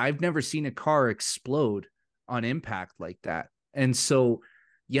I've never seen a car explode on impact like that. And so,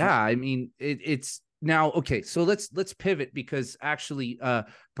 yeah, I mean, it's now, okay. So let's pivot because actually,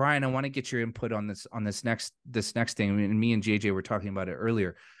 Brian, I want to get your input on this next thing. I mean, me and JJ were talking about it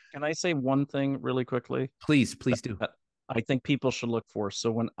earlier. Can I say one thing really quickly? Please do. That I think people should look for.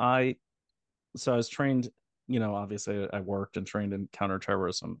 So I was trained, obviously I worked and trained in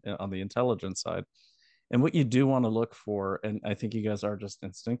counterterrorism on the intelligence side. And what you do want to look for, and I think you guys are just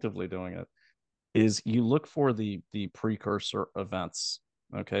instinctively doing it, is you look for the precursor events.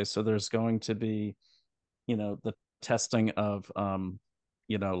 Okay, so there's going to be, the testing of,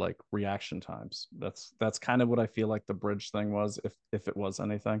 like reaction times. That's kind of what I feel like the bridge thing was, if it was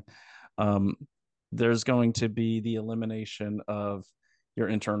anything. There's going to be the elimination of your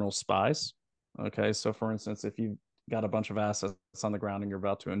internal spies. Okay, so for instance, if you've got a bunch of assets on the ground and you're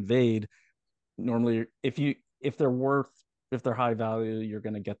about to invade, normally if they're high value, you're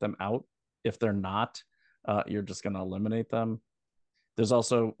going to get them out. If they're not, you're just going to eliminate them. There's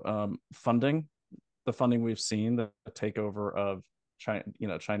also funding. The funding we've seen, the takeover of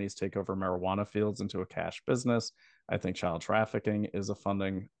Chinese takeover marijuana fields into a cash business. I think child trafficking is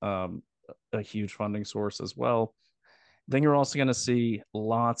a huge funding source as well. Then you're also going to see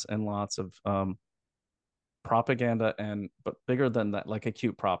lots and lots of propaganda, and but bigger than that, like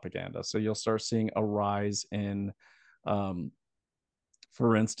acute propaganda. So you'll start seeing a rise in, um,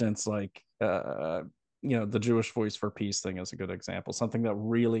 for instance, like the Jewish Voice for Peace thing is a good example, something that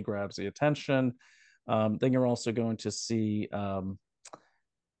really grabs the attention. Then you're also going to see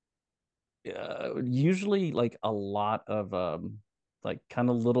usually like a lot of like kind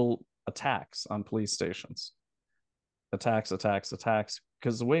of little attacks on police stations, attacks,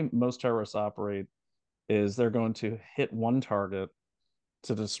 because the way most terrorists operate is they're going to hit one target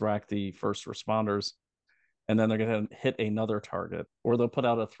to distract the first responders, and then they're going to hit another target, or they'll put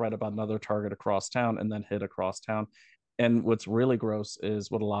out a threat about another target across town and then hit across town. And what's really gross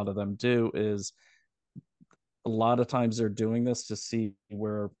is what a lot of them do is a lot of times they're doing this to see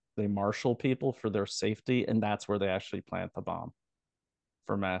where they marshal people for their safety, and that's where they actually plant the bomb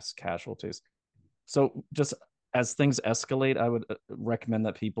for mass casualties. So just as things escalate, I would recommend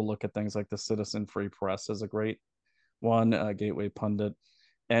that people look at things like the Citizen Free Press as a great one, Gateway Pundit,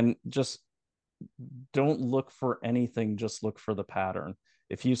 and just don't look for anything, just look for the pattern.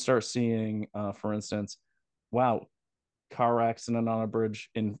 If you start seeing, for instance, wow, car accident on a bridge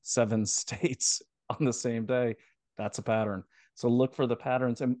in 7 states on the same day, that's a pattern. So look for the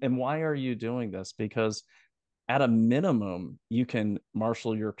patterns. And why are you doing this? Because at a minimum, you can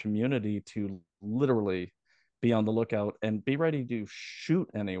marshal your community to literally be on the lookout and be ready to shoot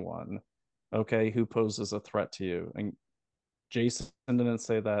anyone, okay, who poses a threat to you. And Jason didn't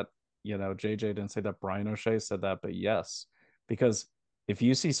say that, JJ didn't say that, Brian O'Shea said that, but yes, because if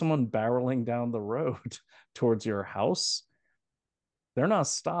you see someone barreling down the road towards your house, they're not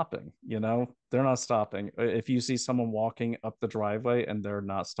stopping, they're not stopping. If you see someone walking up the driveway and they're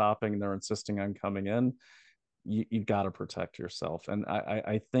not stopping, they're insisting on coming in, you got to protect yourself. And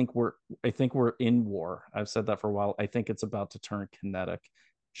I think we're in war. I've said that for a while. I think it's about to turn kinetic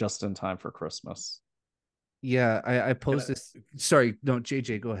just in time for Christmas. Yeah, I posed this. Sorry, no,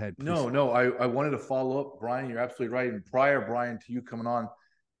 JJ, go ahead, please. No, I wanted to follow up, Brian. You're absolutely right. And prior, Brian, to you coming on,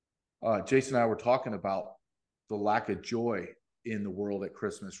 Jason and I were talking about the lack of joy in the world at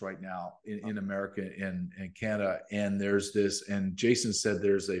Christmas right now in America and Canada. And there's this, and Jason said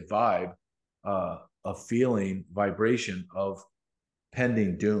there's a vibe, a feeling, vibration of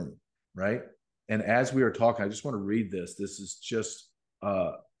pending doom, right? And as we were talking, I just want to read this. This is just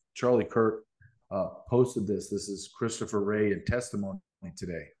Charlie Kirk posted this. This is Christopher Wray in testimony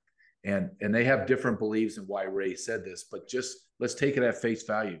today. And they have different beliefs in why Wray said this, but just let's take it at face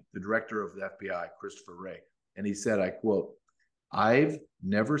value. The director of the FBI, Christopher Wray, and he said, I quote, "I've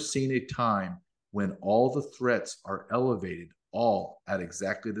never seen a time when all the threats are elevated all at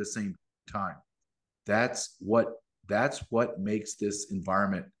exactly the same time. That's what makes this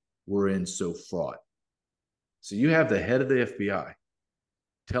environment we're in so fraught." So you have the head of the FBI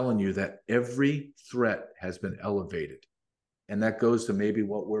telling you that every threat has been elevated. And that goes to maybe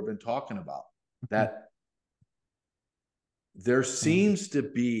what we've been talking about, that there seems to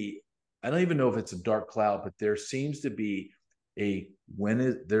be, I don't even know if it's a dark cloud, but there seems to be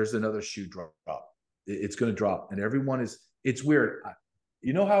there's another shoe drop. It's going to drop. And everyone is, it's weird.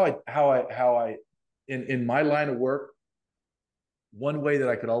 You know how I in my line of work, one way that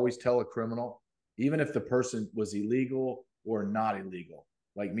I could always tell a criminal, even if the person was illegal or not illegal,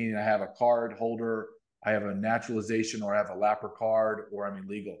 like meaning I have a card holder, I have a naturalization, or I have a lapper card, or I'm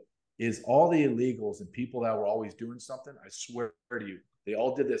illegal, is all the illegals and people that were always doing something, I swear to you, they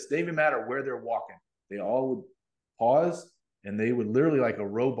all did this. They didn't even matter where they're walking. They all would pause and they would literally, like a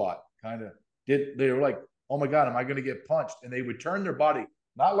robot, kind of they were like, oh my God, am I going to get punched? And they would turn their body,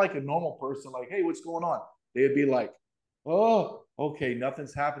 not like a normal person, like, hey, what's going on? They'd be like, oh, okay,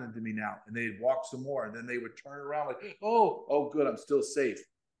 nothing's happening to me now. And they'd walk some more. And then they would turn around like, oh, good, I'm still safe.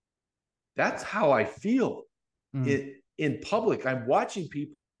 That's how I feel in public. I'm watching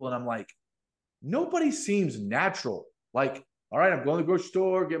people and I'm like, nobody seems natural. Like, all right, I'm going to the grocery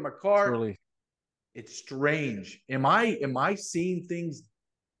store, get my car. Surely. It's strange. Am I seeing things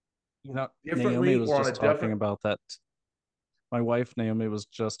differently? Naomi was just talking about that. My wife Naomi was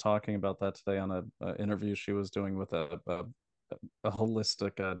just talking about that today on an interview she was doing with a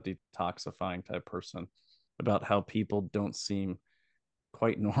holistic detoxifying type person, about how people don't seem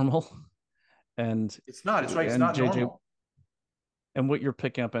quite normal. And it's not not JJ, normal. And what you're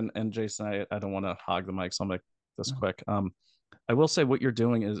picking up, and Jason, I don't want to hog the mic, so I'll make this quick. I will say what you're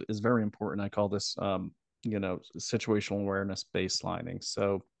doing is very important. I call this situational awareness baselining.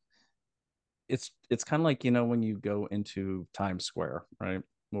 So it's kind of like, when you go into Times Square, right,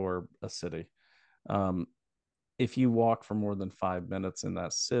 or a city, if you walk for more than 5 minutes in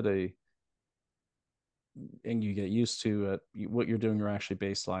that city, and you get used to it, what you're doing, you're actually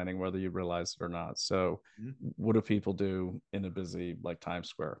baselining whether you realize it or not. So what do people do in a busy like Times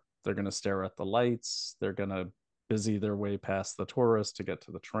Square? They're going to stare at the lights, they're going to busy their way past the tourists to get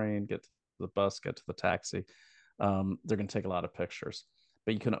to the train, get to the bus, get to the taxi. They're going to take a lot of pictures,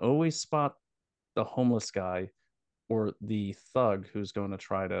 but you can always spot the homeless guy or the thug who's going to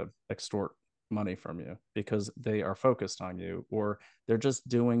try to extort money from you because they are focused on you, or they're just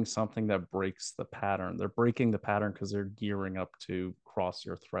doing something that breaks the pattern. They're breaking the pattern because they're gearing up to cross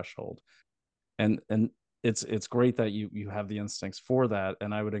your threshold. And it's great that you have the instincts for that.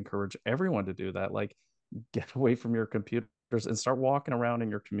 And I would encourage everyone to do that. Like, get away from your computers and start walking around in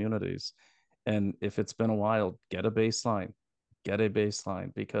your communities. And if it's been a while, get a baseline,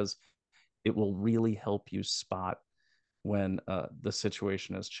 because it will really help you spot when the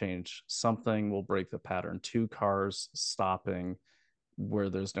situation has changed. Something will break the pattern. Two cars stopping where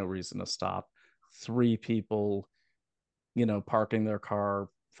there's no reason to stop. Three people, parking their car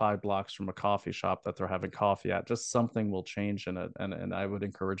 5 blocks from a coffee shop that they're having coffee at. Just something will change in it. And I would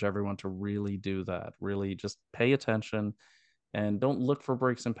encourage everyone to really do that. Really just pay attention and don't look for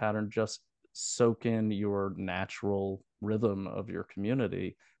breaks in pattern. Just soak in your natural rhythm of your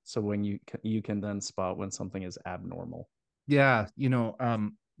community. So when you can then spot when something is abnormal. Yeah, yeah,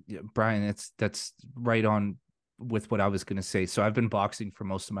 Brian, that's right on with what I was going to say. So I've been boxing for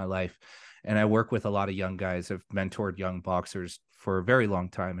most of my life, and I work with a lot of young guys. I've mentored young boxers for a very long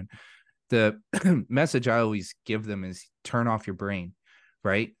time, and the message I always give them is turn off your brain,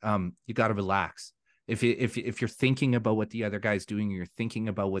 right? You got to relax. If you're thinking about what the other guy's doing, you're thinking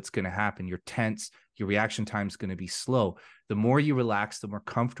about what's going to happen, you're tense, your reaction time is going to be slow. The more you relax, the more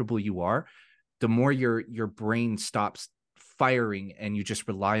comfortable you are, the more your brain stops firing and you just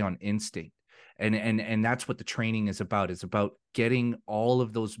rely on instinct. And that's what the training is about. It's about getting all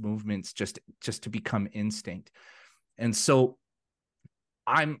of those movements just to become instinct. And so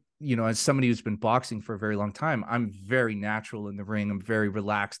I'm, as somebody who's been boxing for a very long time, I'm very natural in the ring. I'm very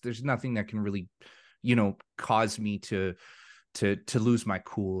relaxed. There's nothing that can really, cause me to lose my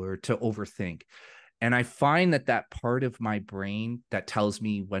cool or to overthink. And I find that part of my brain that tells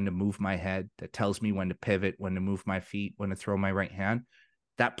me when to move my head, that tells me when to pivot, when to move my feet, when to throw my right hand,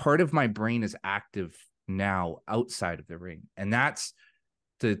 that part of my brain is active now outside of the ring. And that's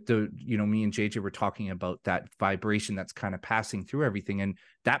me and JJ were talking about that vibration that's kind of passing through everything. And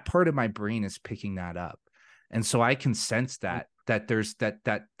that part of my brain is picking that up. And so I can sense that there's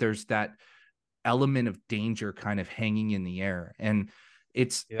that element of danger kind of hanging in the air. And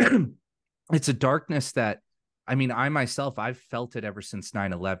it's, it's a darkness that, I myself, I've felt it ever since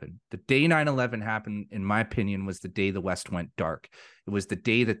 9/11. The day 9/11 happened, in my opinion, was the day the West went dark. It was the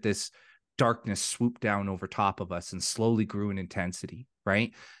day that this darkness swooped down over top of us and slowly grew in intensity,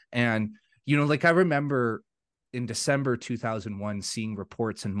 right? And, I remember in December 2001 seeing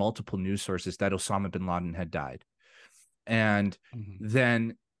reports in multiple news sources that Osama bin Laden had died. And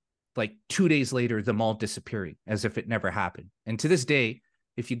then, like 2 days later, them all disappearing as if it never happened. And to this day,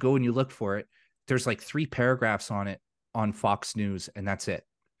 if you go and you look for it, there's like 3 paragraphs on it on Fox News, and that's it.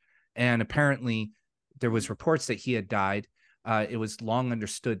 And apparently there was reports that he had died. It was long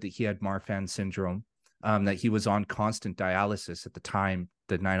understood that he had Marfan syndrome, that he was on constant dialysis at the time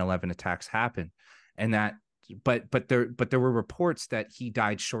the 9/11 attacks happened. And that, but there were reports that he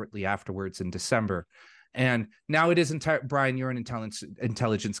died shortly afterwards in December. And now it is Brian, you're an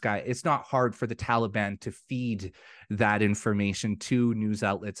intelligence guy. It's not hard for the Taliban to feed that information to news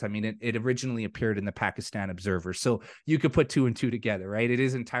outlets. It originally appeared in the Pakistan Observer. So you could put 2 and 2 together, right? It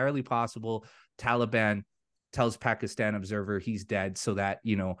is entirely possible Taliban tells Pakistan Observer he's dead so that,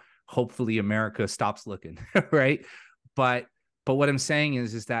 hopefully America stops looking, right? But what I'm saying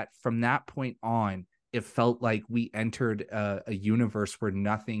is that from that point on, it felt like we entered a universe where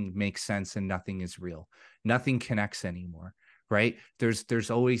nothing makes sense and nothing is real. Nothing connects anymore, right?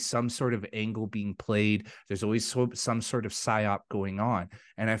 There's always some sort of angle being played. There's always some sort of psyop going on.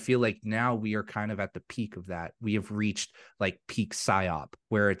 And I feel like now we are kind of at the peak of that. We have reached like peak psyop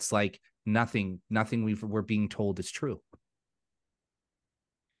where it's like nothing we're being told is true.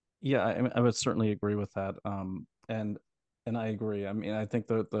 Yeah, I would certainly agree with that. And I agree. I think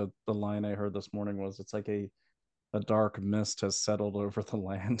the line I heard this morning was it's like a dark mist has settled over the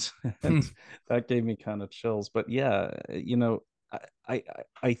land, and that gave me kind of chills. But yeah, I I,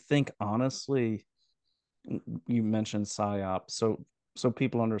 I think honestly, you mentioned psyops, so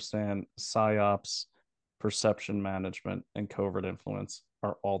people understand psyops, perception management, and covert influence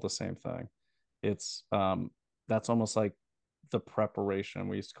are all the same thing. It's that's almost like the preparation.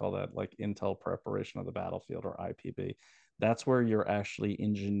 We used to call that like intel preparation of the battlefield, or IPB. that's where you're actually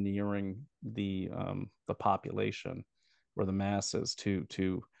engineering the population or the masses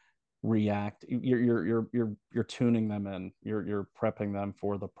to react. You're tuning them in. You're prepping them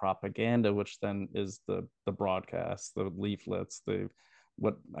for the propaganda, which then is the broadcast, the leaflets, the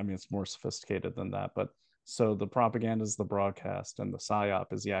what I mean, it's more sophisticated than that. But so the propaganda is the broadcast, and the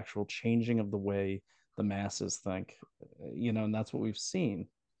psyop is the actual changing of the way the masses think. And that's what we've seen.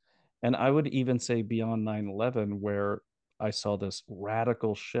 And I would even say beyond 9/11, where I saw this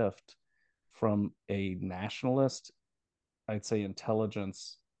radical shift from a nationalist, I'd say,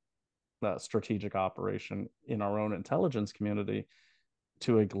 intelligence strategic operation in our own intelligence community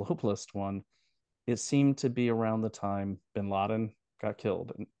to a globalist one. It seemed to be around the time bin Laden got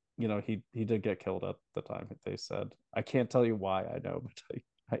killed. And, he did get killed at the time, they said. I can't tell you why, I know,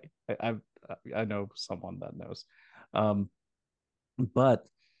 but I know someone that knows. But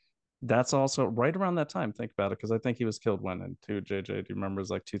that's also right around that time. Think about it, because I think he was killed when, and too, JJ, do you remember? It was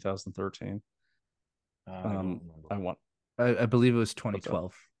like 2013. I don't remember. I want. I believe it was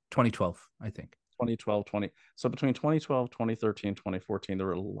 2012. 2012, I think. 2012, 20. So between 2012, 2013, 2014, there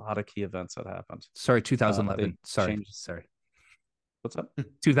were a lot of key events that happened. Sorry, 2011. Sorry. Changed. Sorry. What's up?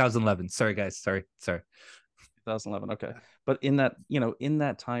 2011. Sorry, guys. Sorry. 2011. Okay. But in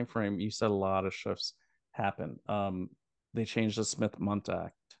that time frame, you said a lot of shifts happened. They changed the Smith-Mundt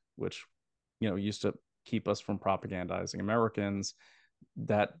Act, which, used to keep us from propagandizing Americans.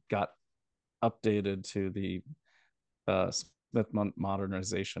 That got updated to the Smith-Mundt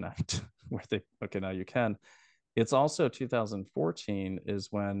Modernization Act, where now you can. It's also 2014 is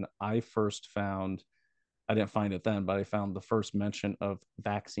when I first found, I didn't find it then, but I found the first mention of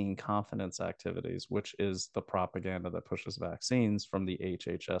vaccine confidence activities, which is the propaganda that pushes vaccines from the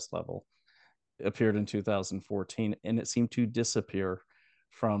HHS level. It appeared in 2014, and it seemed to disappear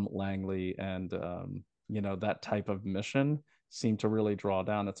from Langley, and that type of mission seemed to really draw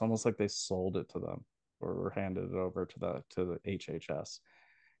down. It's almost like they sold it to them, or handed it over to the HHS.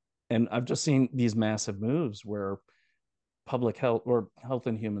 And I've just seen these massive moves where public health, or health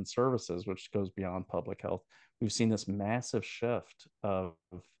and human services, which goes beyond public health, we've seen this massive shift of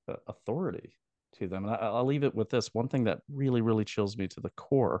authority to them. And I'll leave it with this. One thing that really, really chills me to the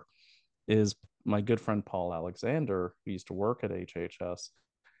core is my good friend Paul Alexander, who used to work at HHS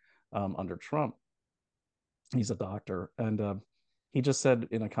under Trump. He's a doctor, and he just said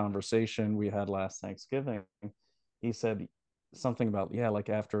in a conversation we had last Thanksgiving, he said something about, like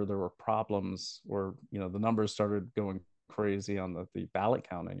after there were problems, or the numbers started going crazy on the ballot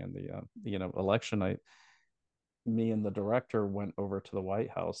counting and the election night, me and the director went over to the White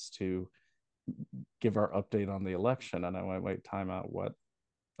House to give our update on the election. And I went, wait, time out. What?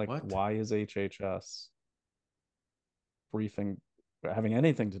 Why is HHS briefing having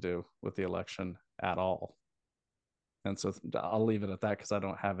anything to do with the election at all? And so I'll leave it at that, because I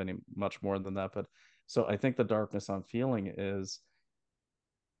don't have any much more than that. But so I think the darkness I'm feeling is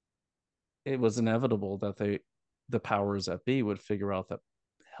it was inevitable that the powers that be would figure out that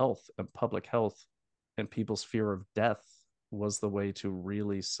health and public health and people's fear of death was the way to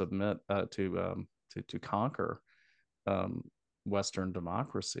really submit to conquer Western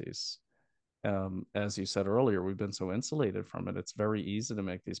democracies. As you said earlier, we've been so insulated from it. It's very easy to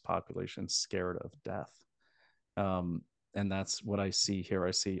make these populations scared of death. And that's what I see here.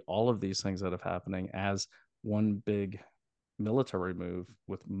 I see all of these things that are happening as one big military move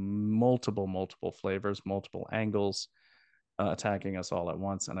with multiple flavors, multiple angles, attacking us all at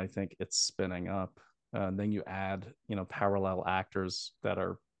once. And I think it's spinning up. And then you add, parallel actors that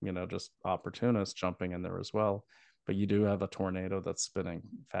are, just opportunists jumping in there as well. But you do have a tornado that's spinning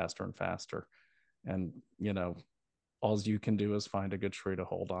faster and faster. And, all you can do is find a good tree to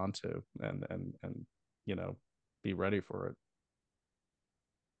hold on to, and be ready for it.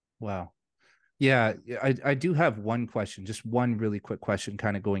 Wow. Yeah, I do have one question, just one really quick question,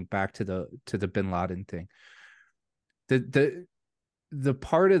 kind of going back to the bin Laden thing. The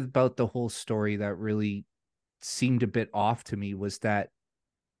part about the whole story that really seemed a bit off to me was that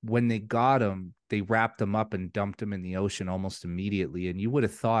when they got him, they wrapped him up and dumped him in the ocean almost immediately. And you would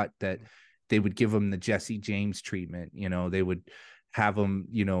have thought that they would give him the Jesse James treatment. They would have him,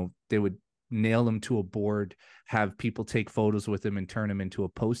 they would nail him to a board, have people take photos with him, and turn him into a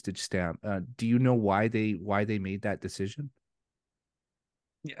postage stamp. Do you know why they made that decision?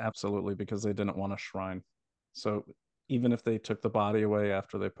 Yeah, absolutely, because they didn't want a shrine. So even if they took the body away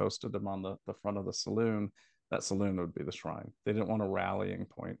after they posted him on the front of the saloon, that saloon would be the shrine. They didn't want a rallying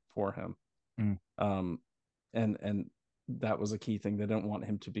point for him. And that was a key thing. They didn't want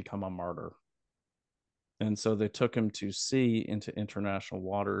him to become a martyr. And so they took him to sea into international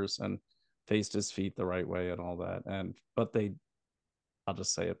waters. And faced his feet the right way and all that. And but they, I'll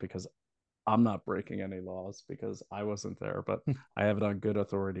just say it because I'm not breaking any laws because I wasn't there, but I have it on good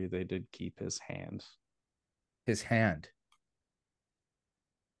authority. They did keep his hand. His hand.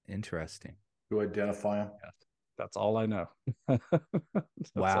 Interesting. To identify him. Yeah. That's all I know. That's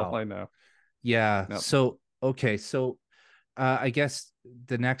all Wow. I know. Yeah. No. So okay. So I guess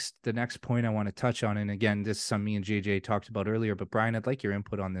the next point I want to touch on, and again, this is something me and JJ talked about earlier, but Brian, I'd like your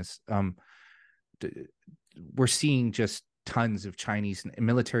input on this. We're seeing just tons of Chinese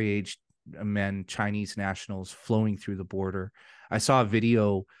military age men, Chinese nationals flowing through the border. I saw a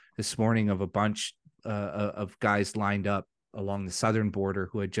video this morning of a bunch of guys lined up along the southern border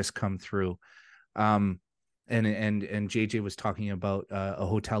who had just come through. And JJ was talking about a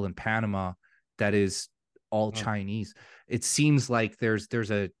hotel in Panama that is all Chinese. It seems like there's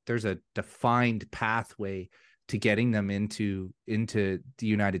a defined pathway to getting them into the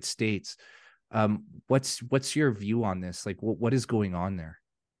United States. What's your view on this? Like, what is going on there?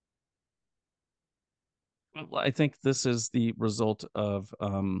 Well, I think this is the result of,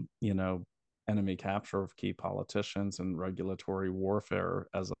 enemy capture of key politicians and regulatory warfare,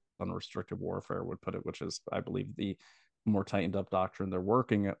 as unrestricted warfare would put it, which is, I believe, the more tightened up doctrine they're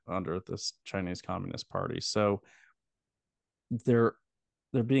working under this Chinese Communist Party. So they're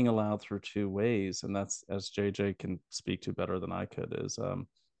they're being allowed through two ways, and that's, as JJ can speak to better than I could, is the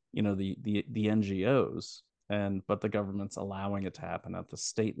NGOs, and but the government's allowing it to happen at the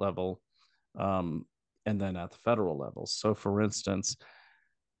state level, um, and then at the federal level. So, for instance,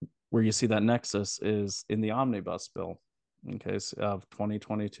 where you see that nexus is in the omnibus bill in case of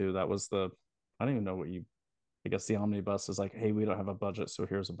 2022. That was the, I don't even know what you, I guess the omnibus is like, hey, we don't have a budget, so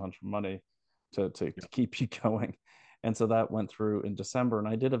here's a bunch of money to keep you going. And so that went through in December. And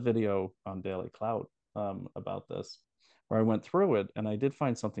I did a video on Daily Clout about this, where I went through it, and I did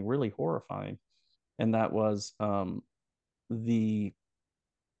find something really horrifying. And that was the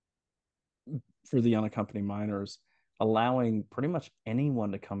for the unaccompanied minors, allowing pretty much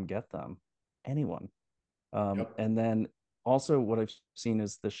anyone to come get them, anyone. Yep. And then also, what I've seen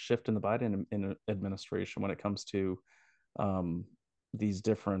is the shift in the Biden administration when it comes to um, these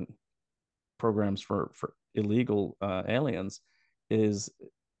different programs for illegal aliens. Is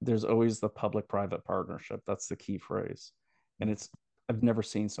there's always the public-private partnership. That's the key phrase, and it's, I've never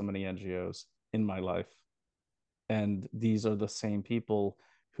seen so many NGOs in my life, and these are the same people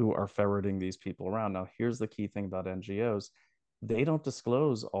who are ferreting these people around. Now, here's the key thing about NGOs: they don't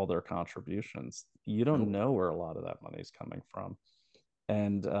disclose all their contributions. You don't Nope. know where a lot of that money is coming from.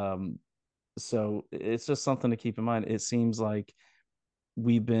 And so it's just something to keep in mind. It seems like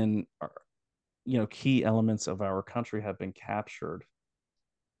we've been, key elements of our country have been captured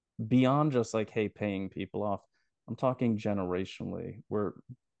beyond just like, hey, paying people off. I'm talking generationally, where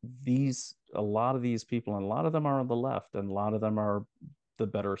a lot of these people, and a lot of them are on the left, and a lot of them are the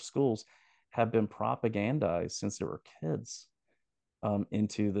better schools, have been propagandized since they were kids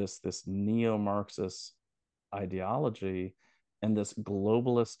into this neo-Marxist ideology and this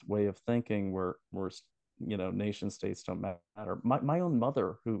globalist way of thinking, where nation states don't matter. My own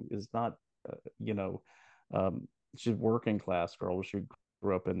mother, who is not, you know, she's a working class girl. She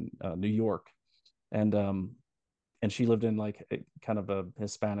grew up in New York, and she lived in like kind of a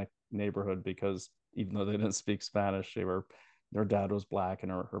Hispanic neighborhood, because even though they didn't speak Spanish, their dad was black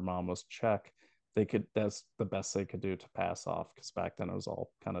and her mom was Czech. That's the best they could do to pass off, because back then it was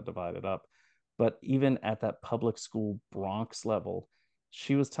all kind of divided up. But even at that public school Bronx level,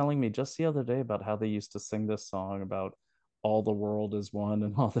 she was telling me just the other day about how they used to sing this song about all the world is one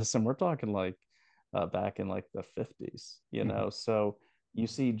and all this, and we're talking like back in like the 50s, Mhm. So you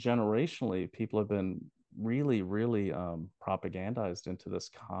see, generationally, people have been really, really propagandized into this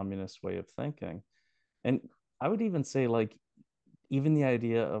communist way of thinking. And I would even say, like, even the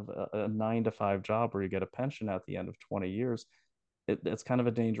idea of a 9 to 5 job where you get a pension at the end of 20 years, it's kind of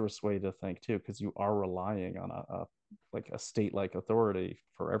a dangerous way to think too, because you are relying on like a state like authority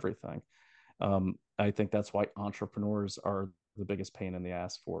for everything. I think that's why entrepreneurs are the biggest pain in the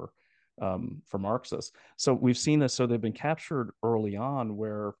ass for Marxists. So we've seen this. So they've been captured early on,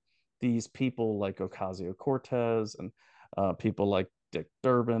 where these people like Ocasio Cortez and people like Dick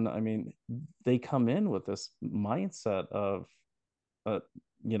Durbin, I mean, they come in with this mindset of a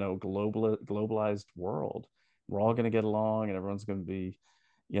globalized world. We're all going to get along, and everyone's going to be,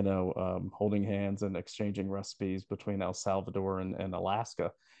 holding hands and exchanging recipes between El Salvador and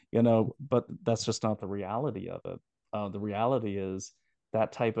Alaska. But that's just not the reality of it. The reality is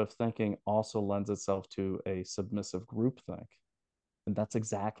that type of thinking also lends itself to a submissive groupthink. And that's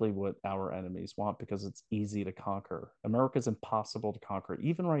exactly what our enemies want because it's easy to conquer. America's impossible to conquer,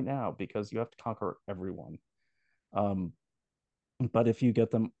 even right now, because you have to conquer everyone. Um, but if you get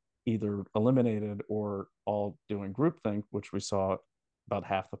them either eliminated or all doing groupthink, which we saw about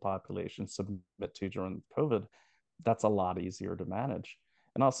half the population submit to during COVID, that's a lot easier to manage.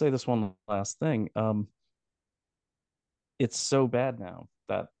 And I'll say this one last thing. It's so bad now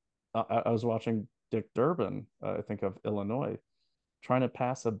that I was watching Dick Durbin, I think of Illinois, trying to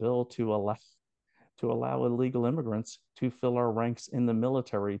pass a bill to allow illegal immigrants to fill our ranks in the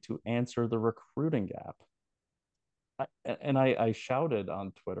military to answer the recruiting gap. I shouted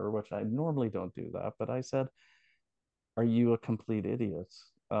on Twitter, which I normally don't do that, but I said, "Are you a complete idiot?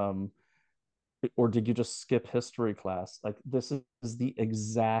 Um, or did you just skip history class? Like this is the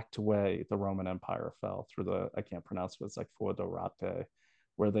exact way the Roman Empire fell through the I can't pronounce it. It's like Fordorate,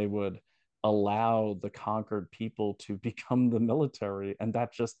 where they would allow the conquered people to become the military, and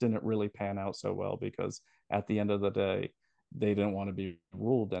that just didn't really pan out so well because at the end of the day, they didn't want to be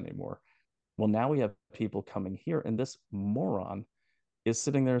ruled anymore. Well, now we have people coming here, and this moron is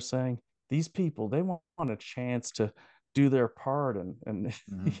sitting there saying these people they want a chance to do their part and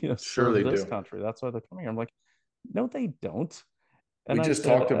Mm-hmm. Sure, serve they this do. country. That's why they're coming here. I'm like, no, they don't. We And I just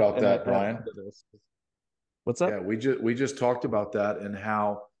said, talked about and that, I added Brian. to this. What's Yeah, that? we just talked about that and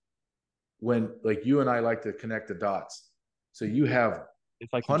how when like you and I like to connect the dots. So you have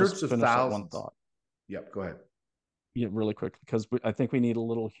If I could just hundreds of finish that one thousands. thought, Yep, go ahead. yeah, really quick, because I think we need a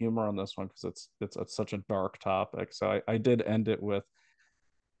little humor on this one because it's such a dark topic. So I did end it with,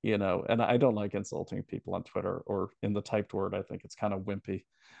 and I don't like insulting people on Twitter or in the typed word. I think it's kind of wimpy,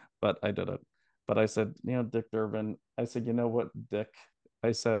 but I did it. But I said, Dick Durbin, I said, you know what, Dick?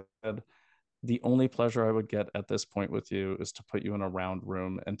 I said, the only pleasure I would get at this point with you is to put you in a round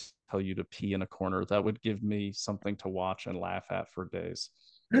room and tell you to pee in a corner. That would give me something to watch and laugh at for days.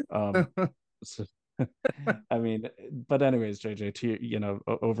 Um, so, I mean, but anyways, JJ,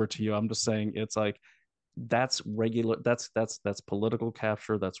 over to you. I'm just saying it's like that's regular that's political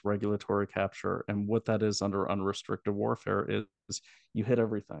capture, that's regulatory capture, and what that is under unrestricted warfare is you hit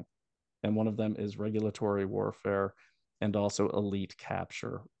everything, and one of them is regulatory warfare and also elite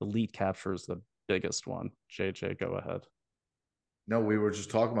capture is the biggest one. JJ, go ahead. No, we were just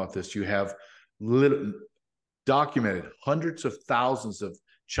talking about this. You have lit- documented hundreds of thousands of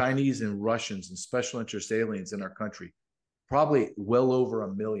Chinese and Russians and special interest aliens in our country, probably well over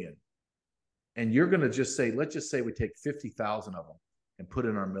a million. And you're going to just say, let's just say we take 50,000 of them and put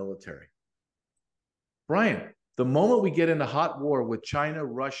in our military. Brian, the moment we get into hot war with China,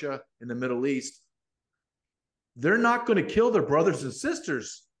 Russia, and the Middle East, they're not going to kill their brothers and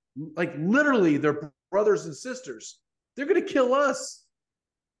sisters, like literally their brothers and sisters. They're going to kill us.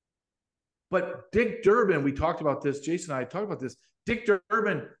 But Dick Durbin, we talked about this. Jason and I talked about this. Dick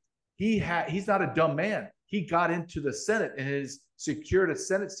Durbin, he's not a dumb man. He got into the Senate and has secured a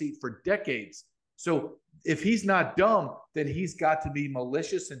Senate seat for decades. So if he's not dumb, then he's got to be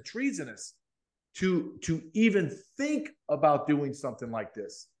malicious and treasonous to even think about doing something like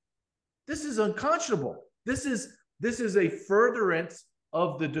this. This is unconscionable. This is a furtherance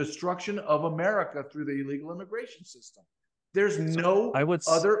of the destruction of America through the illegal immigration system. There's no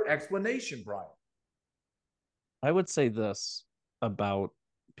other explanation, Brian. I would say this about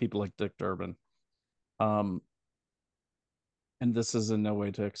people like Dick Durbin. Um, and this is in no way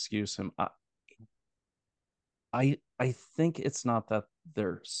to excuse him. I think it's not that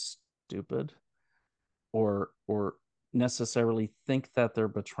they're stupid or necessarily think that they're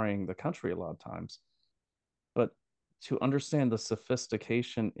betraying the country a lot of times, but to understand the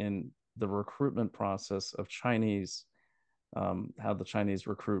sophistication in the recruitment process of Chinese, how the Chinese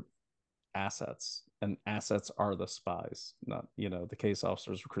recruit assets, and assets are the spies, not the case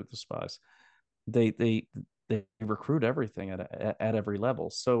officers recruit the spies. They recruit everything at every level.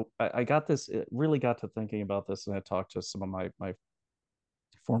 So I got this. It really got to thinking about this, and I talked to some of my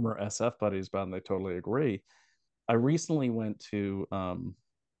former SF buddies about, it, and they totally agree. I recently went to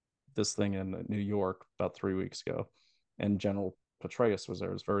this thing in New York about 3 weeks ago, and General Petraeus was there.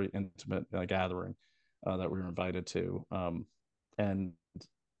 It was a very intimate gathering that we were invited to, and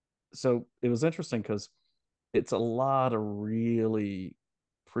so it was interesting because it's a lot of really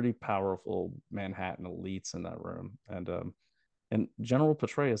pretty powerful Manhattan elites in that room, and General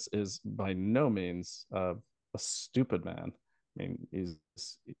Petraeus is by no means a stupid man. I mean,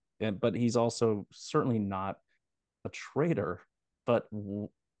 but he's also certainly not a traitor. But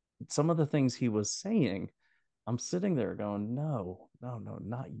some of the things he was saying, I'm sitting there going, no, no, no,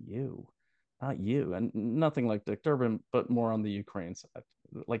 not you, not you, and nothing like Dick Durbin, but more on the Ukraine side.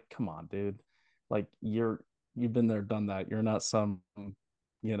 Like, come on, dude. Like You've been there, done that. You're not some,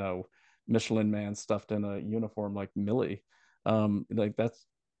 you know, Michelin man stuffed in a uniform like Millie. Like that's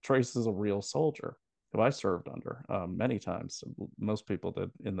Trace is a real soldier who I served under many times. Most people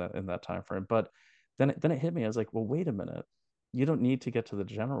did in that time frame. But then it hit me. I was like, well, wait a minute. You don't need to get to the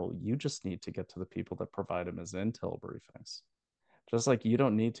general. You just need to get to the people that provide him his intel briefings. Just like you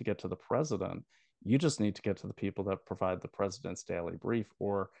don't need to get to the president, you just need to get to the people that provide the president's daily brief,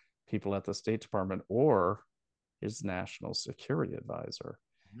 or people at the State Department, or his national security advisor.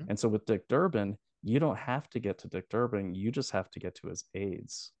 Mm-hmm. And so with Dick Durbin, you don't have to get to Dick Durbin, you just have to get to his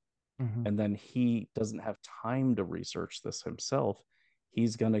aides. Mm-hmm. And then he doesn't have time to research this himself.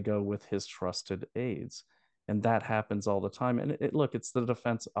 He's going to go with his trusted aides. And that happens all the time. And look, it's the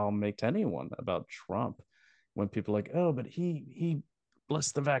defense I'll make to anyone about Trump when people are like, oh, but he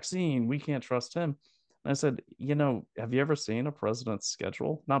blessed the vaccine, we can't trust him. And I said, have you ever seen a president's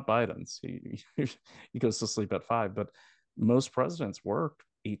schedule? Not Biden's. He goes to sleep at 5, but most presidents work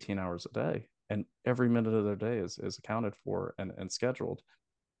 18 hours a day, and every minute of their day is accounted for and scheduled.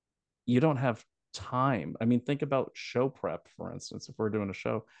 You don't have time. I mean, think about show prep, for instance. If we're doing a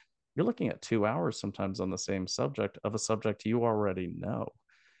show, you're looking at 2 hours sometimes on the same subject of a subject you already know.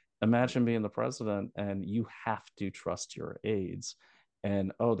 Imagine being the president and you have to trust your aides.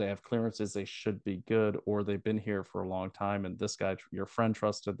 And they have clearances, they should be good, or they've been here for a long time and this guy, your friend,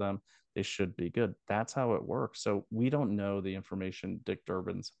 trusted them, they should be good. That's how it works. So we don't know the information Dick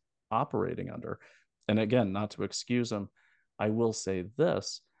Durbin's operating under. And again, not to excuse him, I will say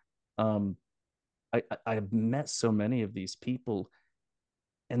this. I've met so many of these people,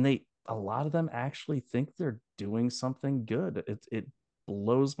 and a lot of them actually think they're doing something good. It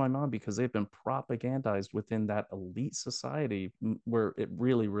blows my mind, because they've been propagandized within that elite society where it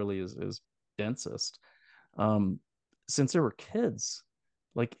really, really is densest since they were kids.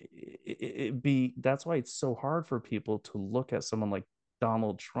 Like that's why it's so hard for people to look at someone like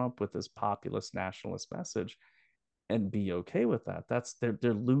Donald Trump with his populist nationalist message and be okay with that. That's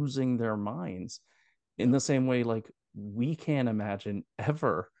they're losing their minds in the same way. Like, we can't imagine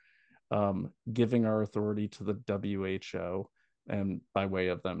ever giving our authority to the WHO, and by way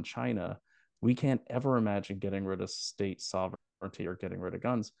of them, China. We can't ever imagine getting rid of state sovereignty or getting rid of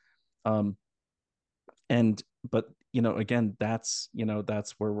guns. But again, that's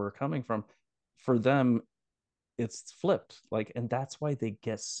where we're coming from. For them, it's flipped. Like, and that's why they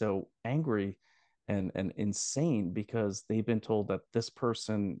get so angry and insane, because they've been told that this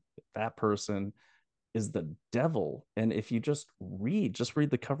person, that person is the devil. And if you just read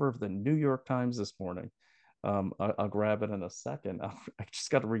the cover of the New York Times this morning, I'll grab it in a second. I just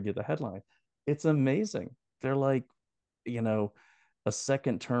got to read you the headline. It's amazing. They're like, a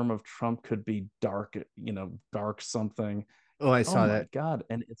second term of Trump could be dark, dark something. Oh, I saw that. Oh my God.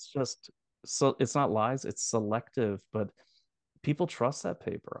 And it's just, so it's not lies, it's selective, but people trust that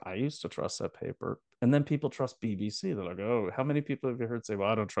paper. I used to trust that paper. And then people trust BBC. They're like, oh, how many people have you heard say, well,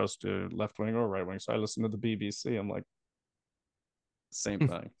 I don't trust left wing or right wing, so I listen to the BBC. I'm like, same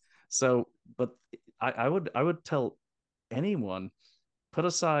thing. So, but I would tell anyone, put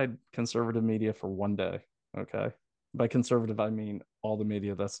aside conservative media for one day. Okay. By conservative, I mean all the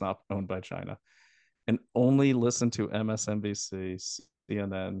media that's not owned by China, and only listen to MSNBC,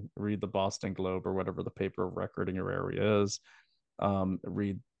 CNN, read the Boston Globe or whatever the paper of record in your area is.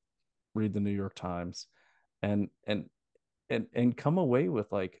 Read the New York Times, and come away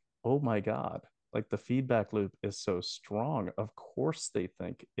with like, oh my God, like the feedback loop is so strong. Of course they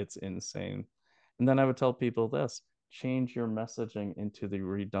think it's insane. And then I would tell people this: change your messaging into the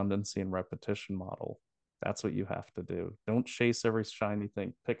redundancy and repetition model. That's what you have to do. Don't chase every shiny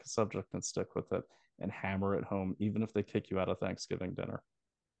thing. Pick a subject and stick with it, and hammer it home, even if they kick you out of Thanksgiving dinner.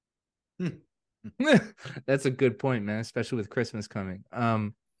 That's a good point, man, especially with Christmas coming.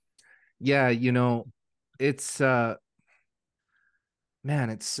 Yeah, it's man,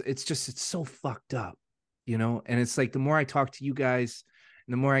 it's so fucked up, and it's like, the more I talk to you guys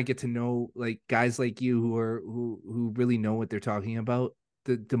and the more I get to know like guys like you who really know what they're talking about,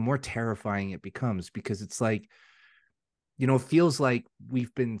 the more terrifying it becomes, because it's like, it feels like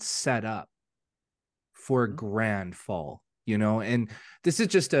we've been set up for a grand fall, and this is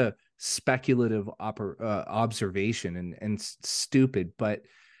just a speculative observation and stupid, but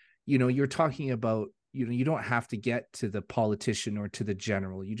you're talking about, you don't have to get to the politician or to the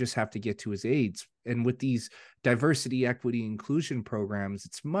general, you just have to get to his aides. And with these diversity, equity, inclusion programs,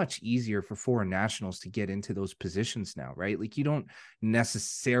 it's much easier for foreign nationals to get into those positions now, right? Like, you don't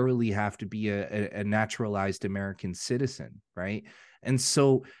necessarily have to be a naturalized American citizen, right? And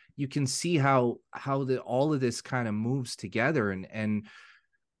so you can see how all of this kind of moves together. And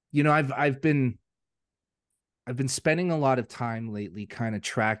I've been I've been spending a lot of time lately kind of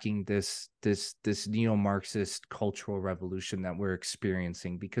tracking this neo-Marxist cultural revolution that we're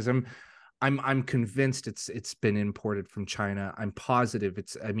experiencing, because I'm convinced it's been imported from China. I'm positive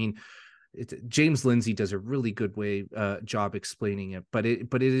I mean, James Lindsay does a really good job explaining it, but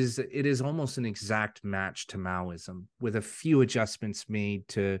it is almost an exact match to Maoism, with a few adjustments made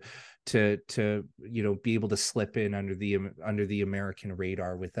to be able to slip in under the American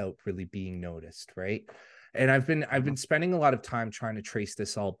radar without really being noticed, right? And I've been spending a lot of time trying to trace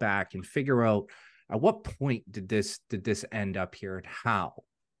this all back and figure out at what point did this end up here, and how.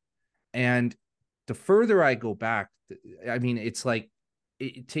 And the further I go back, I mean, it's like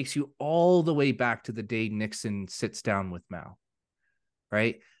it takes you all the way back to the day Nixon sits down with Mao,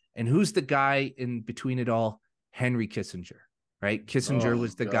 right? And who's the guy in between it all? Henry Kissinger, right? Kissinger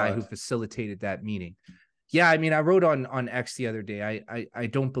was the guy who facilitated that meeting. Yeah, I mean, I wrote on X the other day, I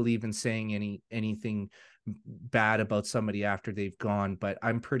don't believe in saying anything bad about somebody after they've gone, but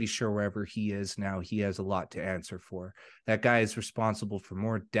I'm pretty sure wherever he is now, he has a lot to answer for. That guy is responsible for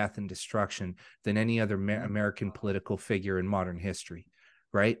more death and destruction than any other American political figure in modern history,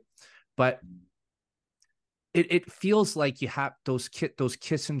 right? But it feels like you have those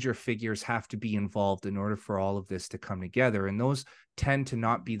Kissinger figures have to be involved in order for all of this to come together, and those tend to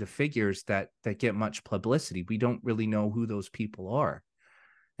not be the figures that get much publicity. We don't really know who those people are,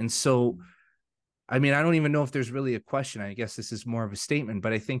 and so I mean, I don't even know if there's really a question. I guess this is more of a statement,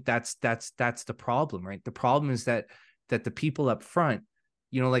 but I think that's the problem, right? The problem is that the people up front,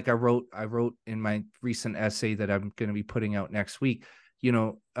 like I wrote in my recent essay that I'm going to be putting out next week,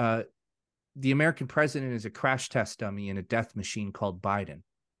 the American president is a crash test dummy in a death machine called Biden,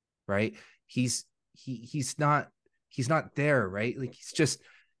 right? He's not there, right? Like he's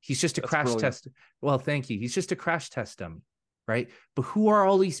just a crash test. Well, thank you. He's just a crash test dummy, right? But who are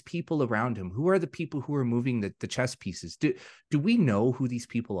all these people around him? Who are the people who are moving the chess pieces? Do we know who these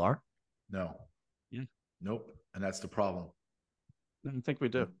people are? No. Yeah. Nope. And that's the problem. I think we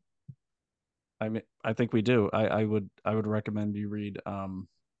do. I mean, I think we do. I would recommend you read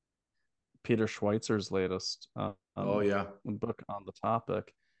Peter Schweitzer's latest book on the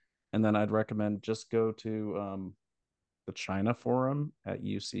topic. And then I'd recommend just go to the China Forum at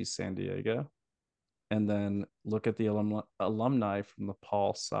UC San Diego, and then look at the alumni from the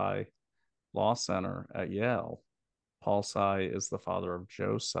Paul Tsai Law Center at Yale. Paul Tsai is the father of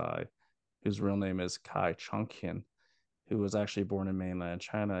Joe Tsai, whose real name is Kai Chungkin, who was actually born in mainland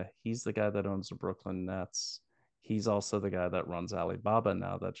China. He's the guy that owns the Brooklyn Nets. He's also the guy that runs Alibaba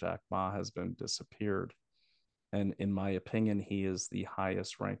now that Jack Ma has been disappeared. And in my opinion, he is the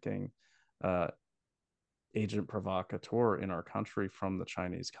highest ranking agent provocateur in our country from the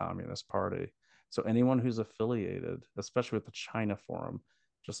Chinese Communist Party. So anyone who's affiliated, especially with the China Forum,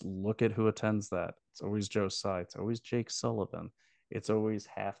 just look at who attends that. It's always Joe Tsai. It's always Jake Sullivan. It's always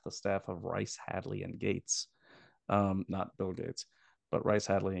half the staff of Rice, Hadley, and Gates. Not Bill Gates, but Rice,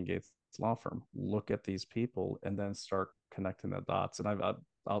 Hadley, and Gates law firm. Look at these people and then start connecting the dots. And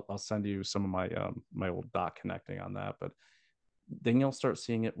I'll send you some of my my old dot connecting on that. But then you'll start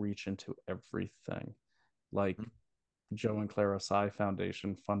seeing it reach into everything. Like Joe and Clara Tsai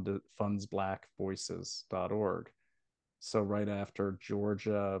Foundation funds blackvoices.org. So right after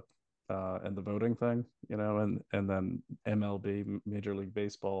Georgia and the voting thing, and then MLB, Major League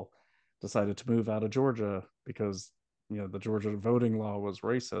Baseball, decided to move out of Georgia because the Georgia voting law was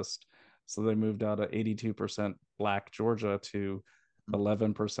racist. So they moved out of 82% black Georgia to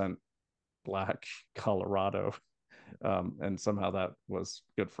 11% black Colorado. And somehow that was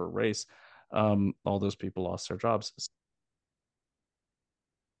good for race. All those people lost their jobs.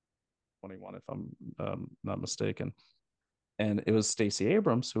 21, if I'm not mistaken. And it was Stacey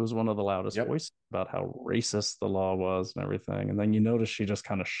Abrams who was one of the loudest voices about how racist the law was and everything. And then you notice she just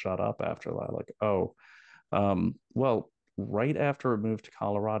kind of shut up after that, like, well, right after it moved to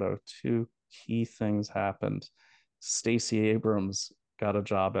Colorado, two key things happened. Stacey Abrams got a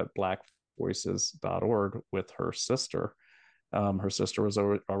job at blackvoices.org with her sister. Her sister was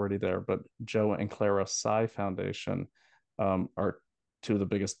already there, but Joe and Clara Tsai Foundation are the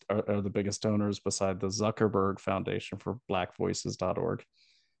biggest donors beside the Zuckerberg Foundation for blackvoices.org.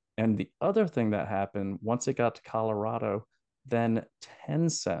 And the other thing that happened once it got to Colorado, then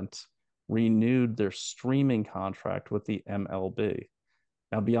Tencent renewed their streaming contract with the MLB.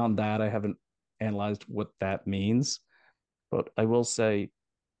 Now, beyond that, I haven't analyzed what that means, but I will say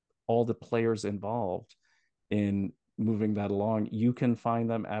all the players involved in moving that along, you can find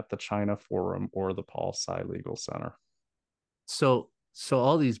them at the China Forum or the Paul Tsai Legal Center. So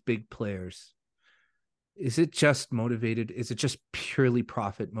all these big players, is it just motivated? Is it just purely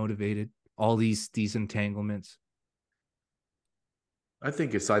profit motivated? all these entanglements? I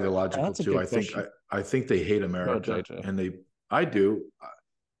think it's ideological That's a too. good question. I think they hate Go ahead, America, JJ. and I do.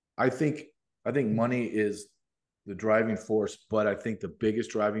 I think money is the driving force, but I think the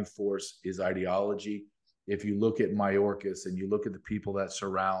biggest driving force is ideology. If you look at Mayorkas and you look at the people that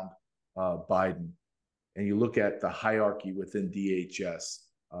surround Biden, and you look at the hierarchy within DHS,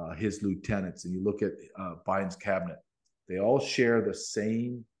 his lieutenants, and you look at Biden's cabinet, they all share the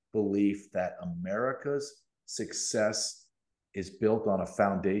same belief that America's success is built on a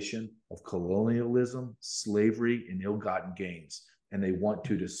foundation of colonialism, slavery, and ill-gotten gains, and they want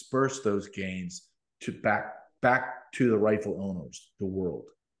to disperse those gains to back to the rightful owners, the world.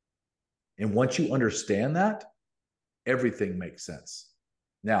 And once you understand that, everything makes sense.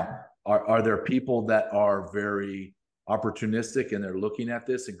 Now, are there people that are very opportunistic and they're looking at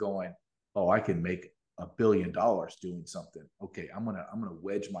this and going, "Oh, I can make $1 billion doing something. Okay, I'm gonna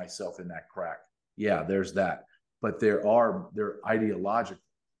wedge myself in that crack." Yeah, there's that. But they're ideological.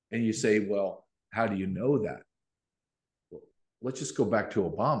 And you say, well, how do you know that? Well, let's just go back to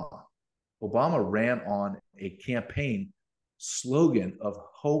Obama. Obama ran on a campaign slogan of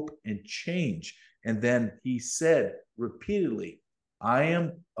hope and change. And then he said repeatedly,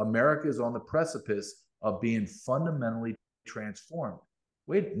 America is on the precipice of being fundamentally transformed.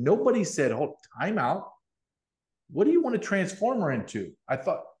 Wait, nobody said, hold, time out. What do you want to transform her into? I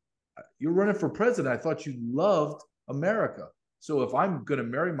thought you're running for president. I thought you loved America. So if I'm going to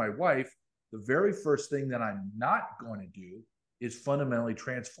marry my wife, the very first thing that I'm not going to do is fundamentally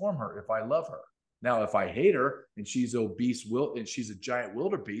transform her if I love her. Now, if I hate her and she's obese, and she's a giant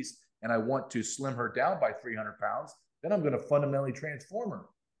wildebeest, and I want to slim her down by 300 pounds, then I'm going to fundamentally transform her.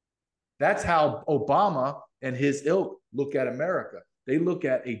 That's how Obama and his ilk look at America. They look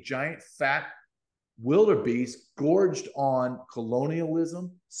at a giant fat wildebeest gorged on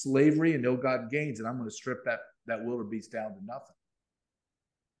colonialism, slavery, and ill-gotten gains, and I'm going to strip that wildebeest down to nothing.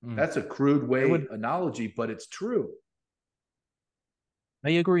 That's a crude analogy, but it's true.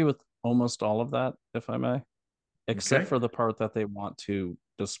 I agree with almost all of that, if I may, except for the part that they want to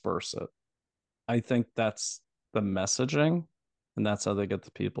disperse it. I think that's the messaging, and that's how they get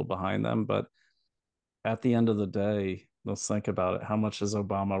the people behind them. But at the end of the day, let's think about it. How much is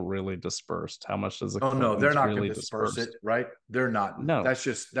Obama really dispersed? How much is the Clintons no, they're not really going to disperse it, right? They're not. No, that's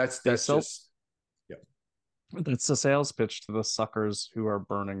just yeah. It's a sales pitch to the suckers who are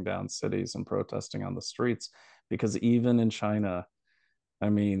burning down cities and protesting on the streets. Because even in China, I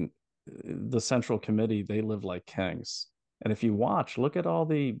mean, the Central Committee, they live like kings. And if you look at all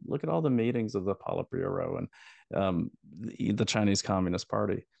the meetings of the Politburo and the Chinese Communist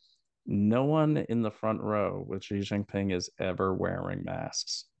Party. No one in the front row with Xi Jinping is ever wearing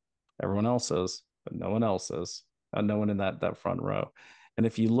masks. Everyone else is, but no one else is. No one in that front row. And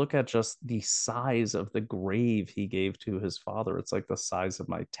if you look at just the size of the grave he gave to his father, it's like the size of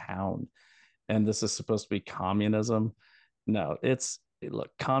my town. And this is supposed to be communism. No, look,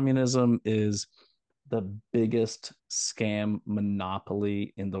 communism is the biggest scam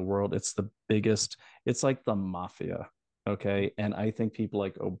monopoly in the world. It's the biggest, it's like the mafia. Okay. And I think people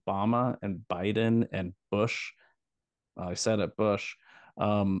like Obama and Biden and Bush, I said it, Bush,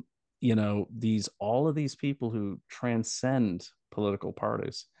 all of these people who transcend political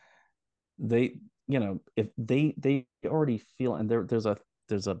parties, they, if they already feel, and there's a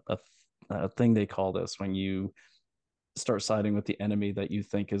thing they call this when you start siding with the enemy that you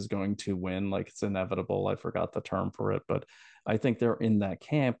think is going to win, like it's inevitable. I forgot the term for it, but I think they're in that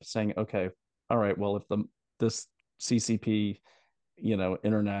camp saying, okay, all right, well, if this CCP,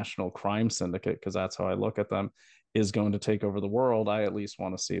 international crime syndicate, because that's how I look at them, is going to take over the world, I at least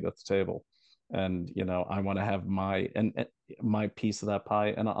want a seat at the table. And, I want to have my piece of that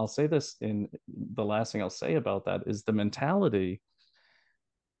pie. And I'll say this, in the last thing I'll say about that is the mentality.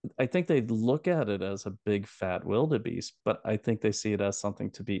 I think they look at it as a big fat wildebeest, but I think they see it as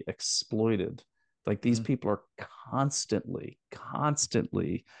something to be exploited. Like these people are constantly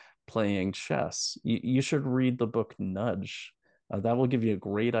playing chess. You should read the book Nudge. That will give you a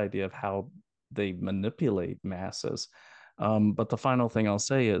great idea of how they manipulate masses. But the final thing I'll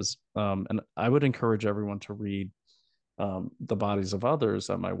say is, and I would encourage everyone to read The Bodies of Others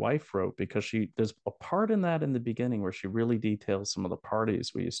that my wife wrote, because there's a part in that in the beginning where she really details some of the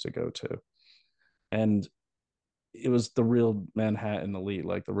parties we used to go to. And it was the real Manhattan elite,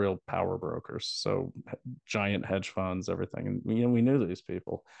 like the real power brokers. So giant hedge funds, everything. And we knew these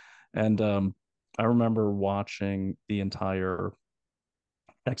people. And I remember watching the entire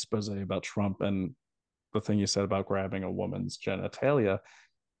expose about Trump and the thing you said about grabbing a woman's genitalia.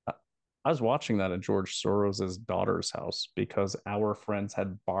 I was watching that at George Soros's daughter's house because our friends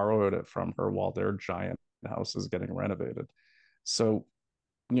had borrowed it from her while their giant house is getting renovated. So,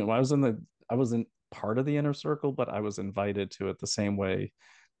 I wasn't part of the inner circle, but I was invited to it the same way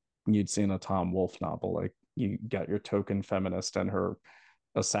you'd seen a Tom Wolfe novel. Like you got your token feminist and her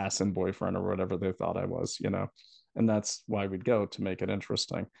assassin boyfriend or whatever they thought I was, and that's why we'd go to make it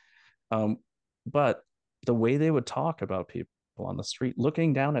interesting. Um, but the way they would talk about people on the street,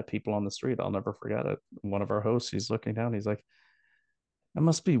 looking down at people on the street, I'll never forget it. One of our hosts, he's looking down, he's like, it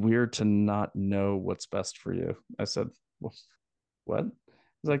must be weird to not know what's best for you. I said, well, what?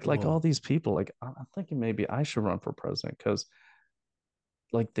 He's like all Whoa. these people, like, I'm thinking maybe I should run for president because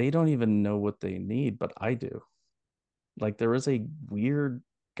like they don't even know what they need, but I do. Like there is a weird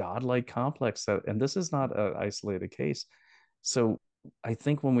godlike complex that, and this is not an isolated case. So I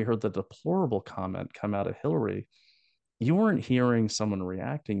think when we heard the deplorable comment come out of Hillary, you weren't hearing someone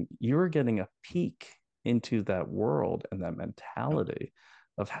reacting. You were getting a peek into that world and that mentality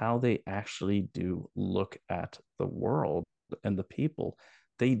of how they actually do look at the world and the people.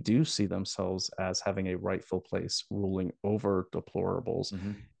 They do see themselves as having a rightful place ruling over deplorables.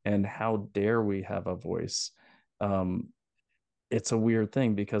 Mm-hmm. And how dare we have a voice? Um, it's a weird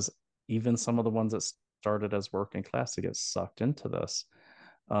thing because even some of the ones that started as working class to get sucked into this.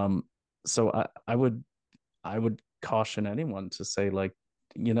 Um, so I would caution anyone to say like,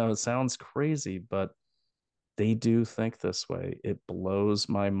 it sounds crazy, but they do think this way. It blows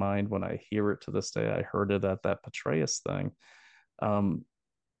my mind when I hear it to this day. I heard it at that Petraeus thing. Um,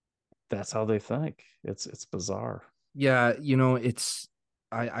 that's how they think. It's bizarre. Yeah, it's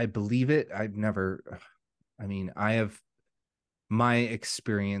I believe it. I've never I mean, I have my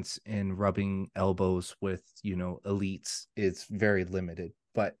experience in rubbing elbows with, elites is very limited,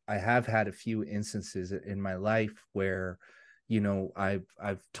 but I have had a few instances in my life where,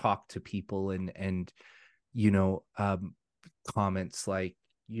 I've talked to people and you know, um comments like,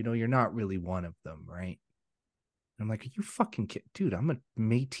 you're not really one of them, right? I'm like, are you fucking kid? Dude, I'm a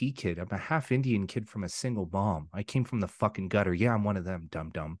Métis kid. I'm a half Indian kid from a single mom. I came from the fucking gutter. Yeah, I'm one of them, dumb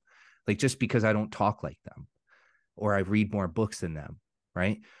dumb. Like just because I don't talk like them or I read more books than them,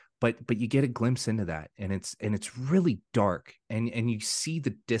 right? But you get a glimpse into that and it's really dark and you see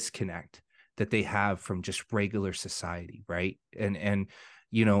the disconnect that they have from just regular society, right? And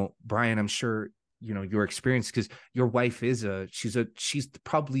Brian, I'm sure your experience because your wife is she's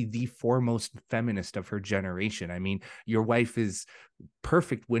probably the foremost feminist of her generation. I mean, your wife is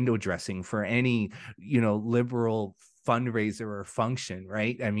perfect window dressing for any liberal fundraiser or function,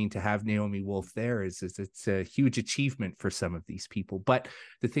 right? I mean, to have Naomi Wolf there is it's a huge achievement for some of these people. But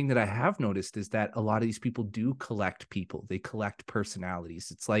the thing that I have noticed is that a lot of these people do collect people. They collect personalities.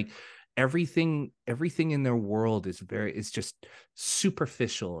 It's like everything in their world is just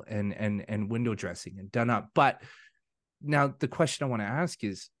superficial and window dressing and done up. But now the question I want to ask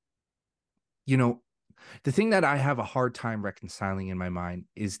is, you know, the thing that I have a hard time reconciling in my mind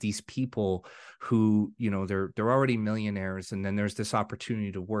is these people who, they're already millionaires, and then there's this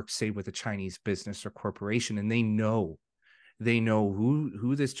opportunity to work, say, with a Chinese business or corporation, and they know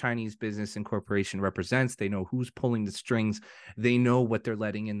who this Chinese business and corporation represents. They know who's pulling the strings. They know what they're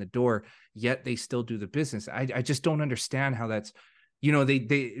letting in the door, yet they still do the business. I just don't understand how that's,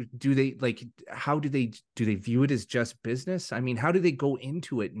 they like, how do they view it as just business? I mean, how do they go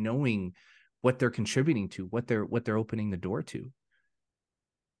into it knowing what they're contributing to, what they're opening the door to?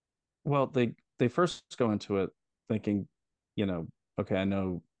 Well, they first go into it thinking, you know, okay, I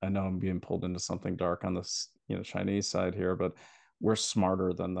know I'm being pulled into something dark on this, Chinese side here, but we're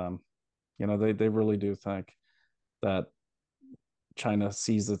smarter than them. They really do think that China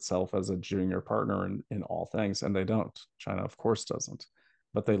sees itself as a junior partner in all things, and they don't. China, of course, doesn't,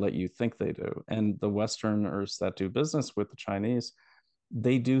 but they let you think they do. And the Westerners that do business with the Chinese,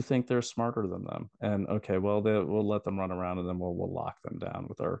 they do think they're smarter than them. And okay, well, we'll let them run around and then we'll lock them down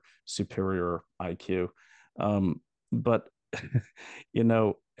with our superior IQ. But,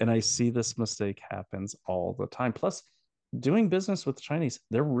 and I see this mistake happens all the time. Plus, doing business with the Chinese,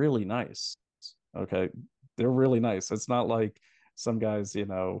 they're really nice. Okay. They're really nice. It's not like some guys,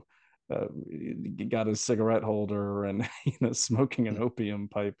 got a cigarette holder and smoking an opium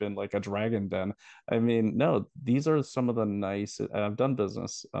pipe in like a dragon den. I mean, no, these are some of the nice. I've done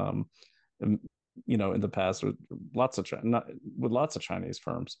business, in, in the past with lots of Chinese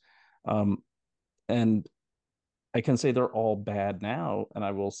firms, um, and I can say they're all bad now, and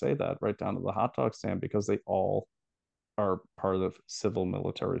I will say that right down to the hot dog stand because they all are part of civil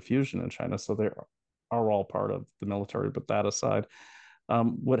military fusion in China, so they are all part of the military. But that aside,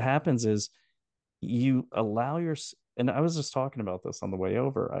 what happens is you allow And I was just talking about this on the way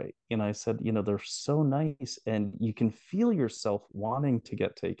over. I said, they're so nice, and you can feel yourself wanting to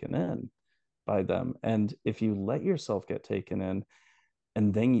get taken in by them. And if you let yourself get taken in,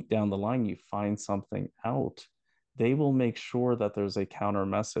 and then down the line you find something out, they will make sure that there's a counter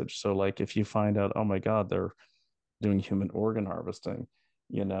message. So like if you find out, oh my God, they're doing human organ harvesting,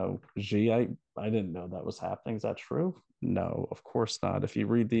 gee, I didn't know that was happening. Is that true? No, of course not. If you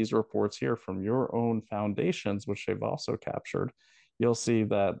read these reports here from your own foundations, which they've also captured, you'll see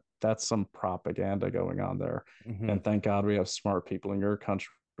that that's some propaganda going on there. Mm-hmm. And thank God we have smart people in your country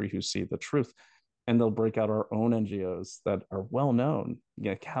who see the truth. And they'll break out our own NGOs that are well known,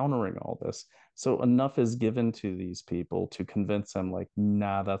 countering all this. So enough is given to these people to convince them, like,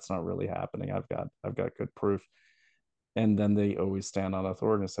 nah, that's not really happening. I've got good proof. And then they always stand on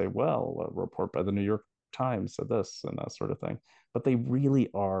authority and say, well, a report by the New York Times said this and that sort of thing. But they really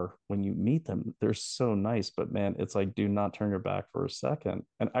are, when you meet them, they're so nice. But man, it's like, do not turn your back for a second.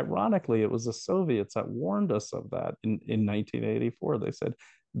 And ironically, it was the Soviets that warned us of that in 1984. They said,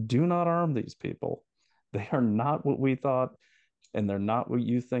 do not arm these people. They are not what we thought, and they're not what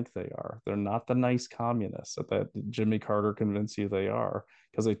you think they are. They're not the nice communists that Jimmy Carter convinced you they are,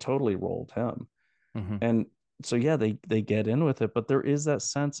 because they totally rolled him. Mm-hmm. And so yeah, they get in with it, but there is that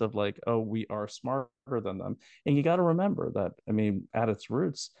sense of like, oh, we are smarter than them. And you got to remember that, I mean, at its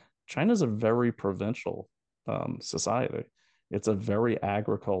roots, China's a very provincial society. It's a very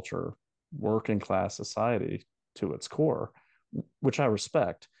agriculture, working class society to its core, which I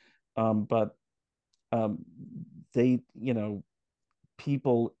respect. But um, they,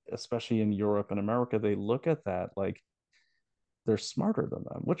 people, especially in Europe and America, they look at that like they're smarter than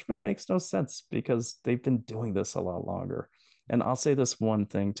them, which makes no sense because they've been doing this a lot longer. And I'll say this one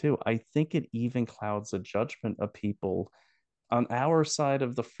thing too. I think it even clouds the judgment of people on our side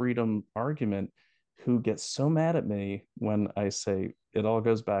of the freedom argument who get so mad at me when I say it all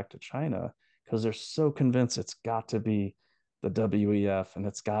goes back to China, because they're so convinced it's got to be the WEF and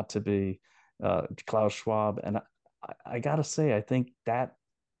it's got to be Klaus Schwab. And I got to say, I think that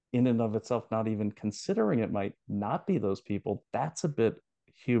in and of itself, not even considering it might not be those people, that's a bit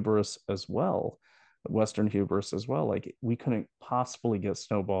hubris as well, Western hubris as well. Like we couldn't possibly get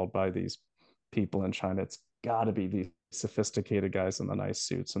snowballed by these people in China. It's got to be these sophisticated guys in the nice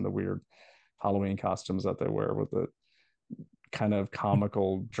suits and the weird Halloween costumes that they wear with the kind of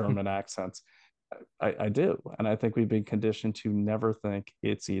comical German accents. I do. And I think we've been conditioned to never think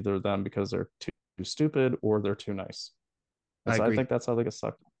it's either them because they're too stupid or they're too nice. And I so I agree. think that's how they get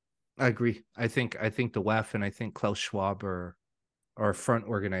sucked. I agree. I think the WEF and I think Klaus Schwab are a front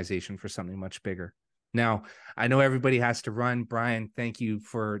organization for something much bigger. Now, I know everybody has to run. Brian, thank you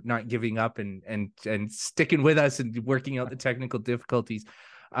for not giving up and sticking with us and working out the technical difficulties.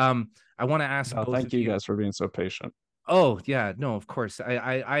 I want to ask both Thank of you you. guys for being so patient. Oh yeah, no, of course.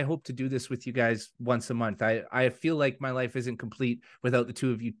 I hope to do this with you guys once a month. I feel like my life isn't complete without the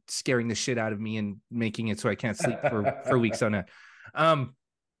two of you scaring the shit out of me and making it so I can't sleep for weeks on end.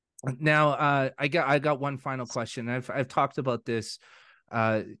 Now, I got one final question. I've talked about this,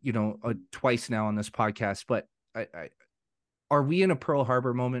 twice now on this podcast. But are we in a Pearl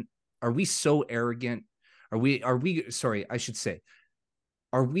Harbor moment? Are we so arrogant? Are we? Sorry, I should say,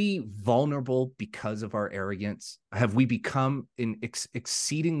 are we vulnerable because of our arrogance? Have we become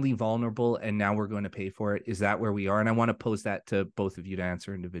exceedingly vulnerable, and now we're going to pay for it? Is that where we are? And I want to pose that to both of you to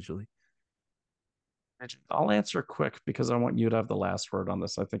answer individually. I'll answer quick because I want you to have the last word on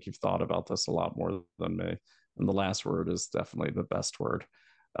this. I think you've thought about this a lot more than me. And the last word is definitely the best word.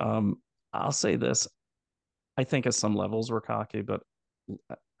 I'll say this. I think at some levels we're cocky, but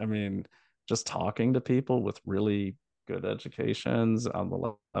I mean, just talking to people with really good educations on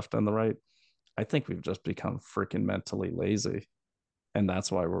the left and the right, I think we've just become freaking mentally lazy. And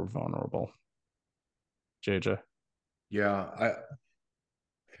that's why we're vulnerable. JJ. Yeah,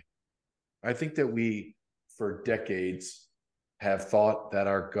 I think that we, for decades, have thought that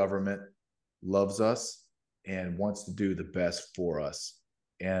our government loves us and wants to do the best for us.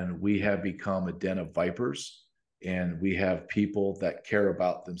 And we have become a den of vipers. And we have people that care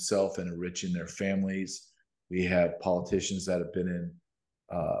about themselves and enriching their families. We have politicians that have been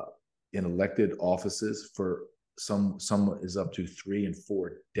in elected offices for some is up to 3 and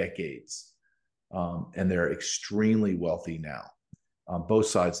 4 decades, and they're extremely wealthy now on both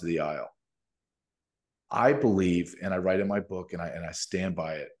sides of the aisle. I believe, and I write in my book, and I stand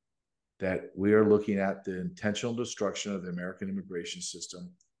by it, that we are looking at the intentional destruction of the American immigration system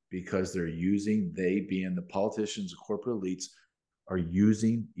because they being the politicians, the corporate elites, are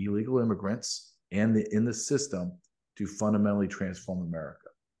using illegal immigrants and in the system to fundamentally transform America.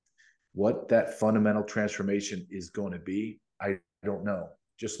 What that fundamental transformation is going to be, I don't know.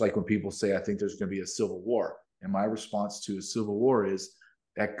 Just like when people say, I think there's going to be a civil war. And my response to a civil war is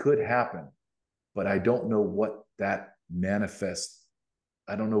that could happen, but I don't know what that manifests.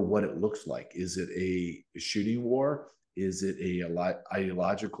 I don't know what it looks like. Is it a shooting war? Is it a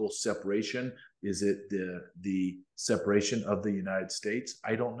ideological separation? Is it the separation of the United States?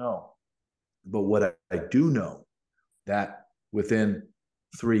 I don't know. But what I do know, that within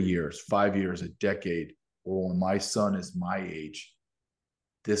 3 years, 5 years, a decade, or when my son is my age,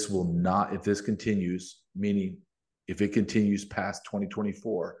 this will not, if this continues, meaning if it continues past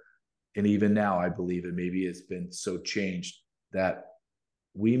 2024, and even now, I believe it maybe it's been so changed that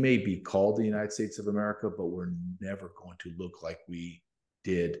we may be called the United States of America, but we're never going to look like we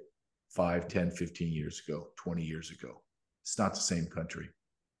did 5, 10, 15 years ago, 20 years ago. It's not the same country.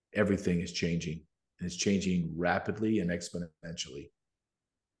 Everything is changing, and it's changing rapidly and exponentially.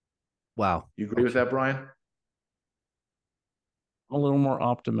 Wow. You agree with that, Brian? I'm a little more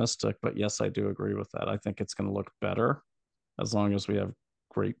optimistic, but yes, I do agree with that. I think it's going to look better as long as we have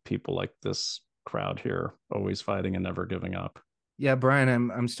great people like this crowd here, always fighting and never giving up. Yeah, Brian,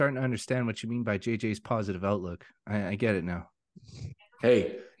 I'm starting to understand what you mean by JJ's positive outlook. I get it now.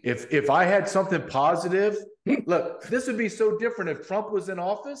 Hey, if I had something positive, look, this would be so different if Trump was in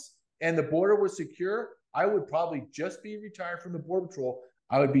office and the border was secure. I would probably just be retired from the Border Patrol.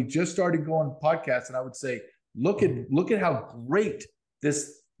 I would be just starting going podcasts, and I would say, look at how great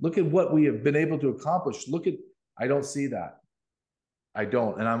this. Look at what we have been able to accomplish. I don't see that. I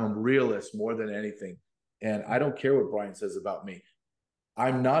don't, and I'm a realist more than anything. And I don't care what Brian says about me.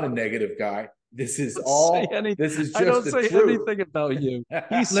 I'm not a negative guy. This is all. This is just I don't the say truth. anything about you.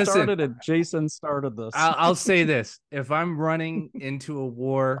 He started it. Jason started this. I'll say this: if I'm running into a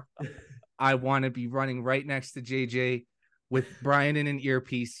war, I want to be running right next to JJ with Brian in an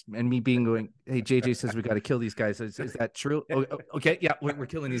earpiece and me being going, "Hey, JJ says we got to kill these guys. Is that true? Okay, yeah, we're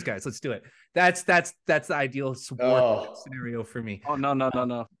killing these guys. Let's do it." That's the ideal scenario for me. Oh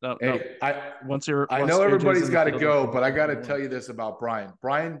no. Hey, I know everybody's got to go, but I got to tell you this about Brian.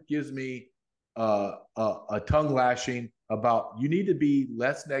 Brian gives me a tongue lashing about you need to be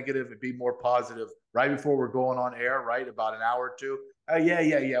less negative and be more positive right before we're going on air, right? About an hour or two.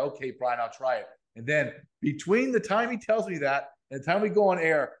 Yeah. Okay, Brian, I'll try it. And then between the time he tells me that and the time we go on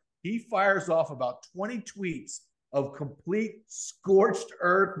air, he fires off about 20 tweets of complete scorched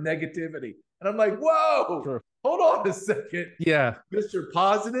earth negativity. And I'm like, whoa, sure. Hold on a second. Yeah. Mr.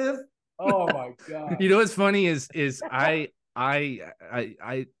 Positive. Oh my God. You know what's funny is I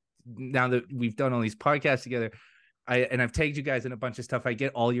now that we've done all these podcasts together, I've tagged you guys in a bunch of stuff. I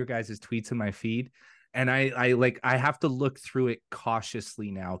get all your guys' tweets in my feed. And I have to look through it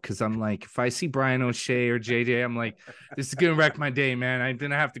cautiously now, because I'm like, if I see Brian O'Shea or JJ, I'm like, this is gonna wreck my day, man. I'm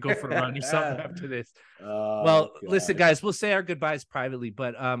gonna have to go for a run or something after this. Well, listen, guys, we'll say our goodbyes privately,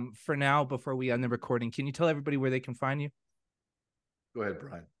 but for now, before we end the recording, can you tell everybody where they can find you? Go ahead,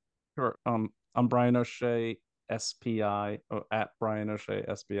 Brian. Sure. I'm Brian O'Shea SPI, at Brian O'Shea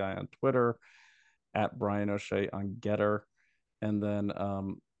SPI on Twitter, at Brian O'Shea on Getter, and then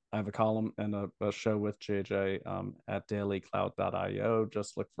I have a column and a show with JJ at dailyclout.io.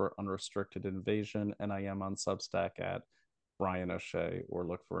 Just look for Unrestricted Invasion. And I am on Substack at Brian O'Shea, or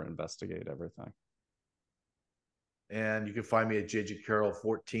look for Investigate Everything. And you can find me at JJ Carrell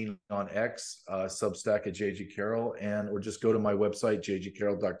 14 on X, Substack at JJ Carrell, or just go to my website,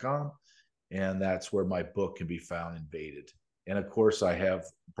 jjcarrell.com. And that's where my book can be found and baited. And of course,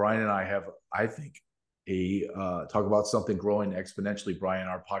 Brian and I have, I think, talk about something growing exponentially. Brian,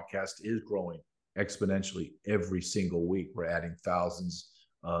 our podcast is growing exponentially every single week. We're adding thousands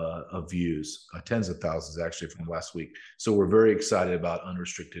of views, tens of thousands actually from last week. So we're very excited about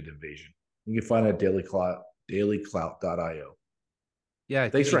Unrestricted Invasion. You can find it at dailyclout.io. Yeah.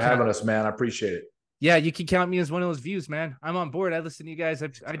 Thanks for having us, man. I appreciate it. Yeah, you can count me as one of those views, man. I'm on board. I listen to you guys.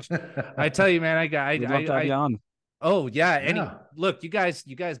 I tell you, man, We'd love to have you on. Oh yeah. Look, you guys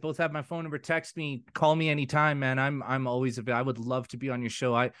both have my phone number. Text me, call me anytime, man. I'm always available. I would love to be on your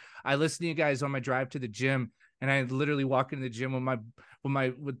show. I listen to you guys on my drive to the gym, and I literally walk into the gym with my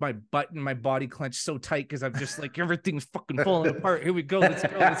butt and my body clenched so tight, because I'm just like, everything's fucking falling apart. Here we go. Let's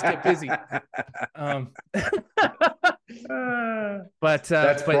get busy. But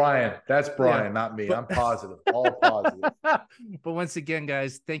that's Brian. That's Brian, yeah. Not me. I'm positive. All positive. But once again,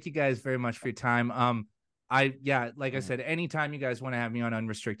 guys, thank you guys very much for your time. Like I said, anytime you guys want to have me on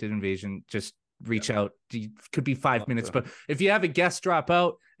Unrestricted Invasion, just reach out. Could be 5 minutes, but if you have a guest drop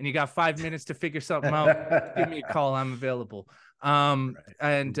out and you got 5 minutes to figure something out, give me a call. I'm available.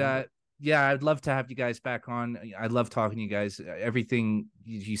 yeah, I'd love to have you guys back on. I love talking to you guys. Everything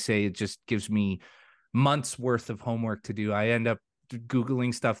you say, it just gives me months worth of homework to do. I end up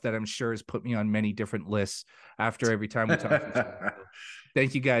Googling stuff that I'm sure has put me on many different lists after every time we talk.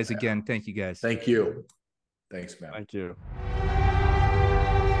 Thank you guys again. Thank you guys. Thank you. Thanks, man. Thank you.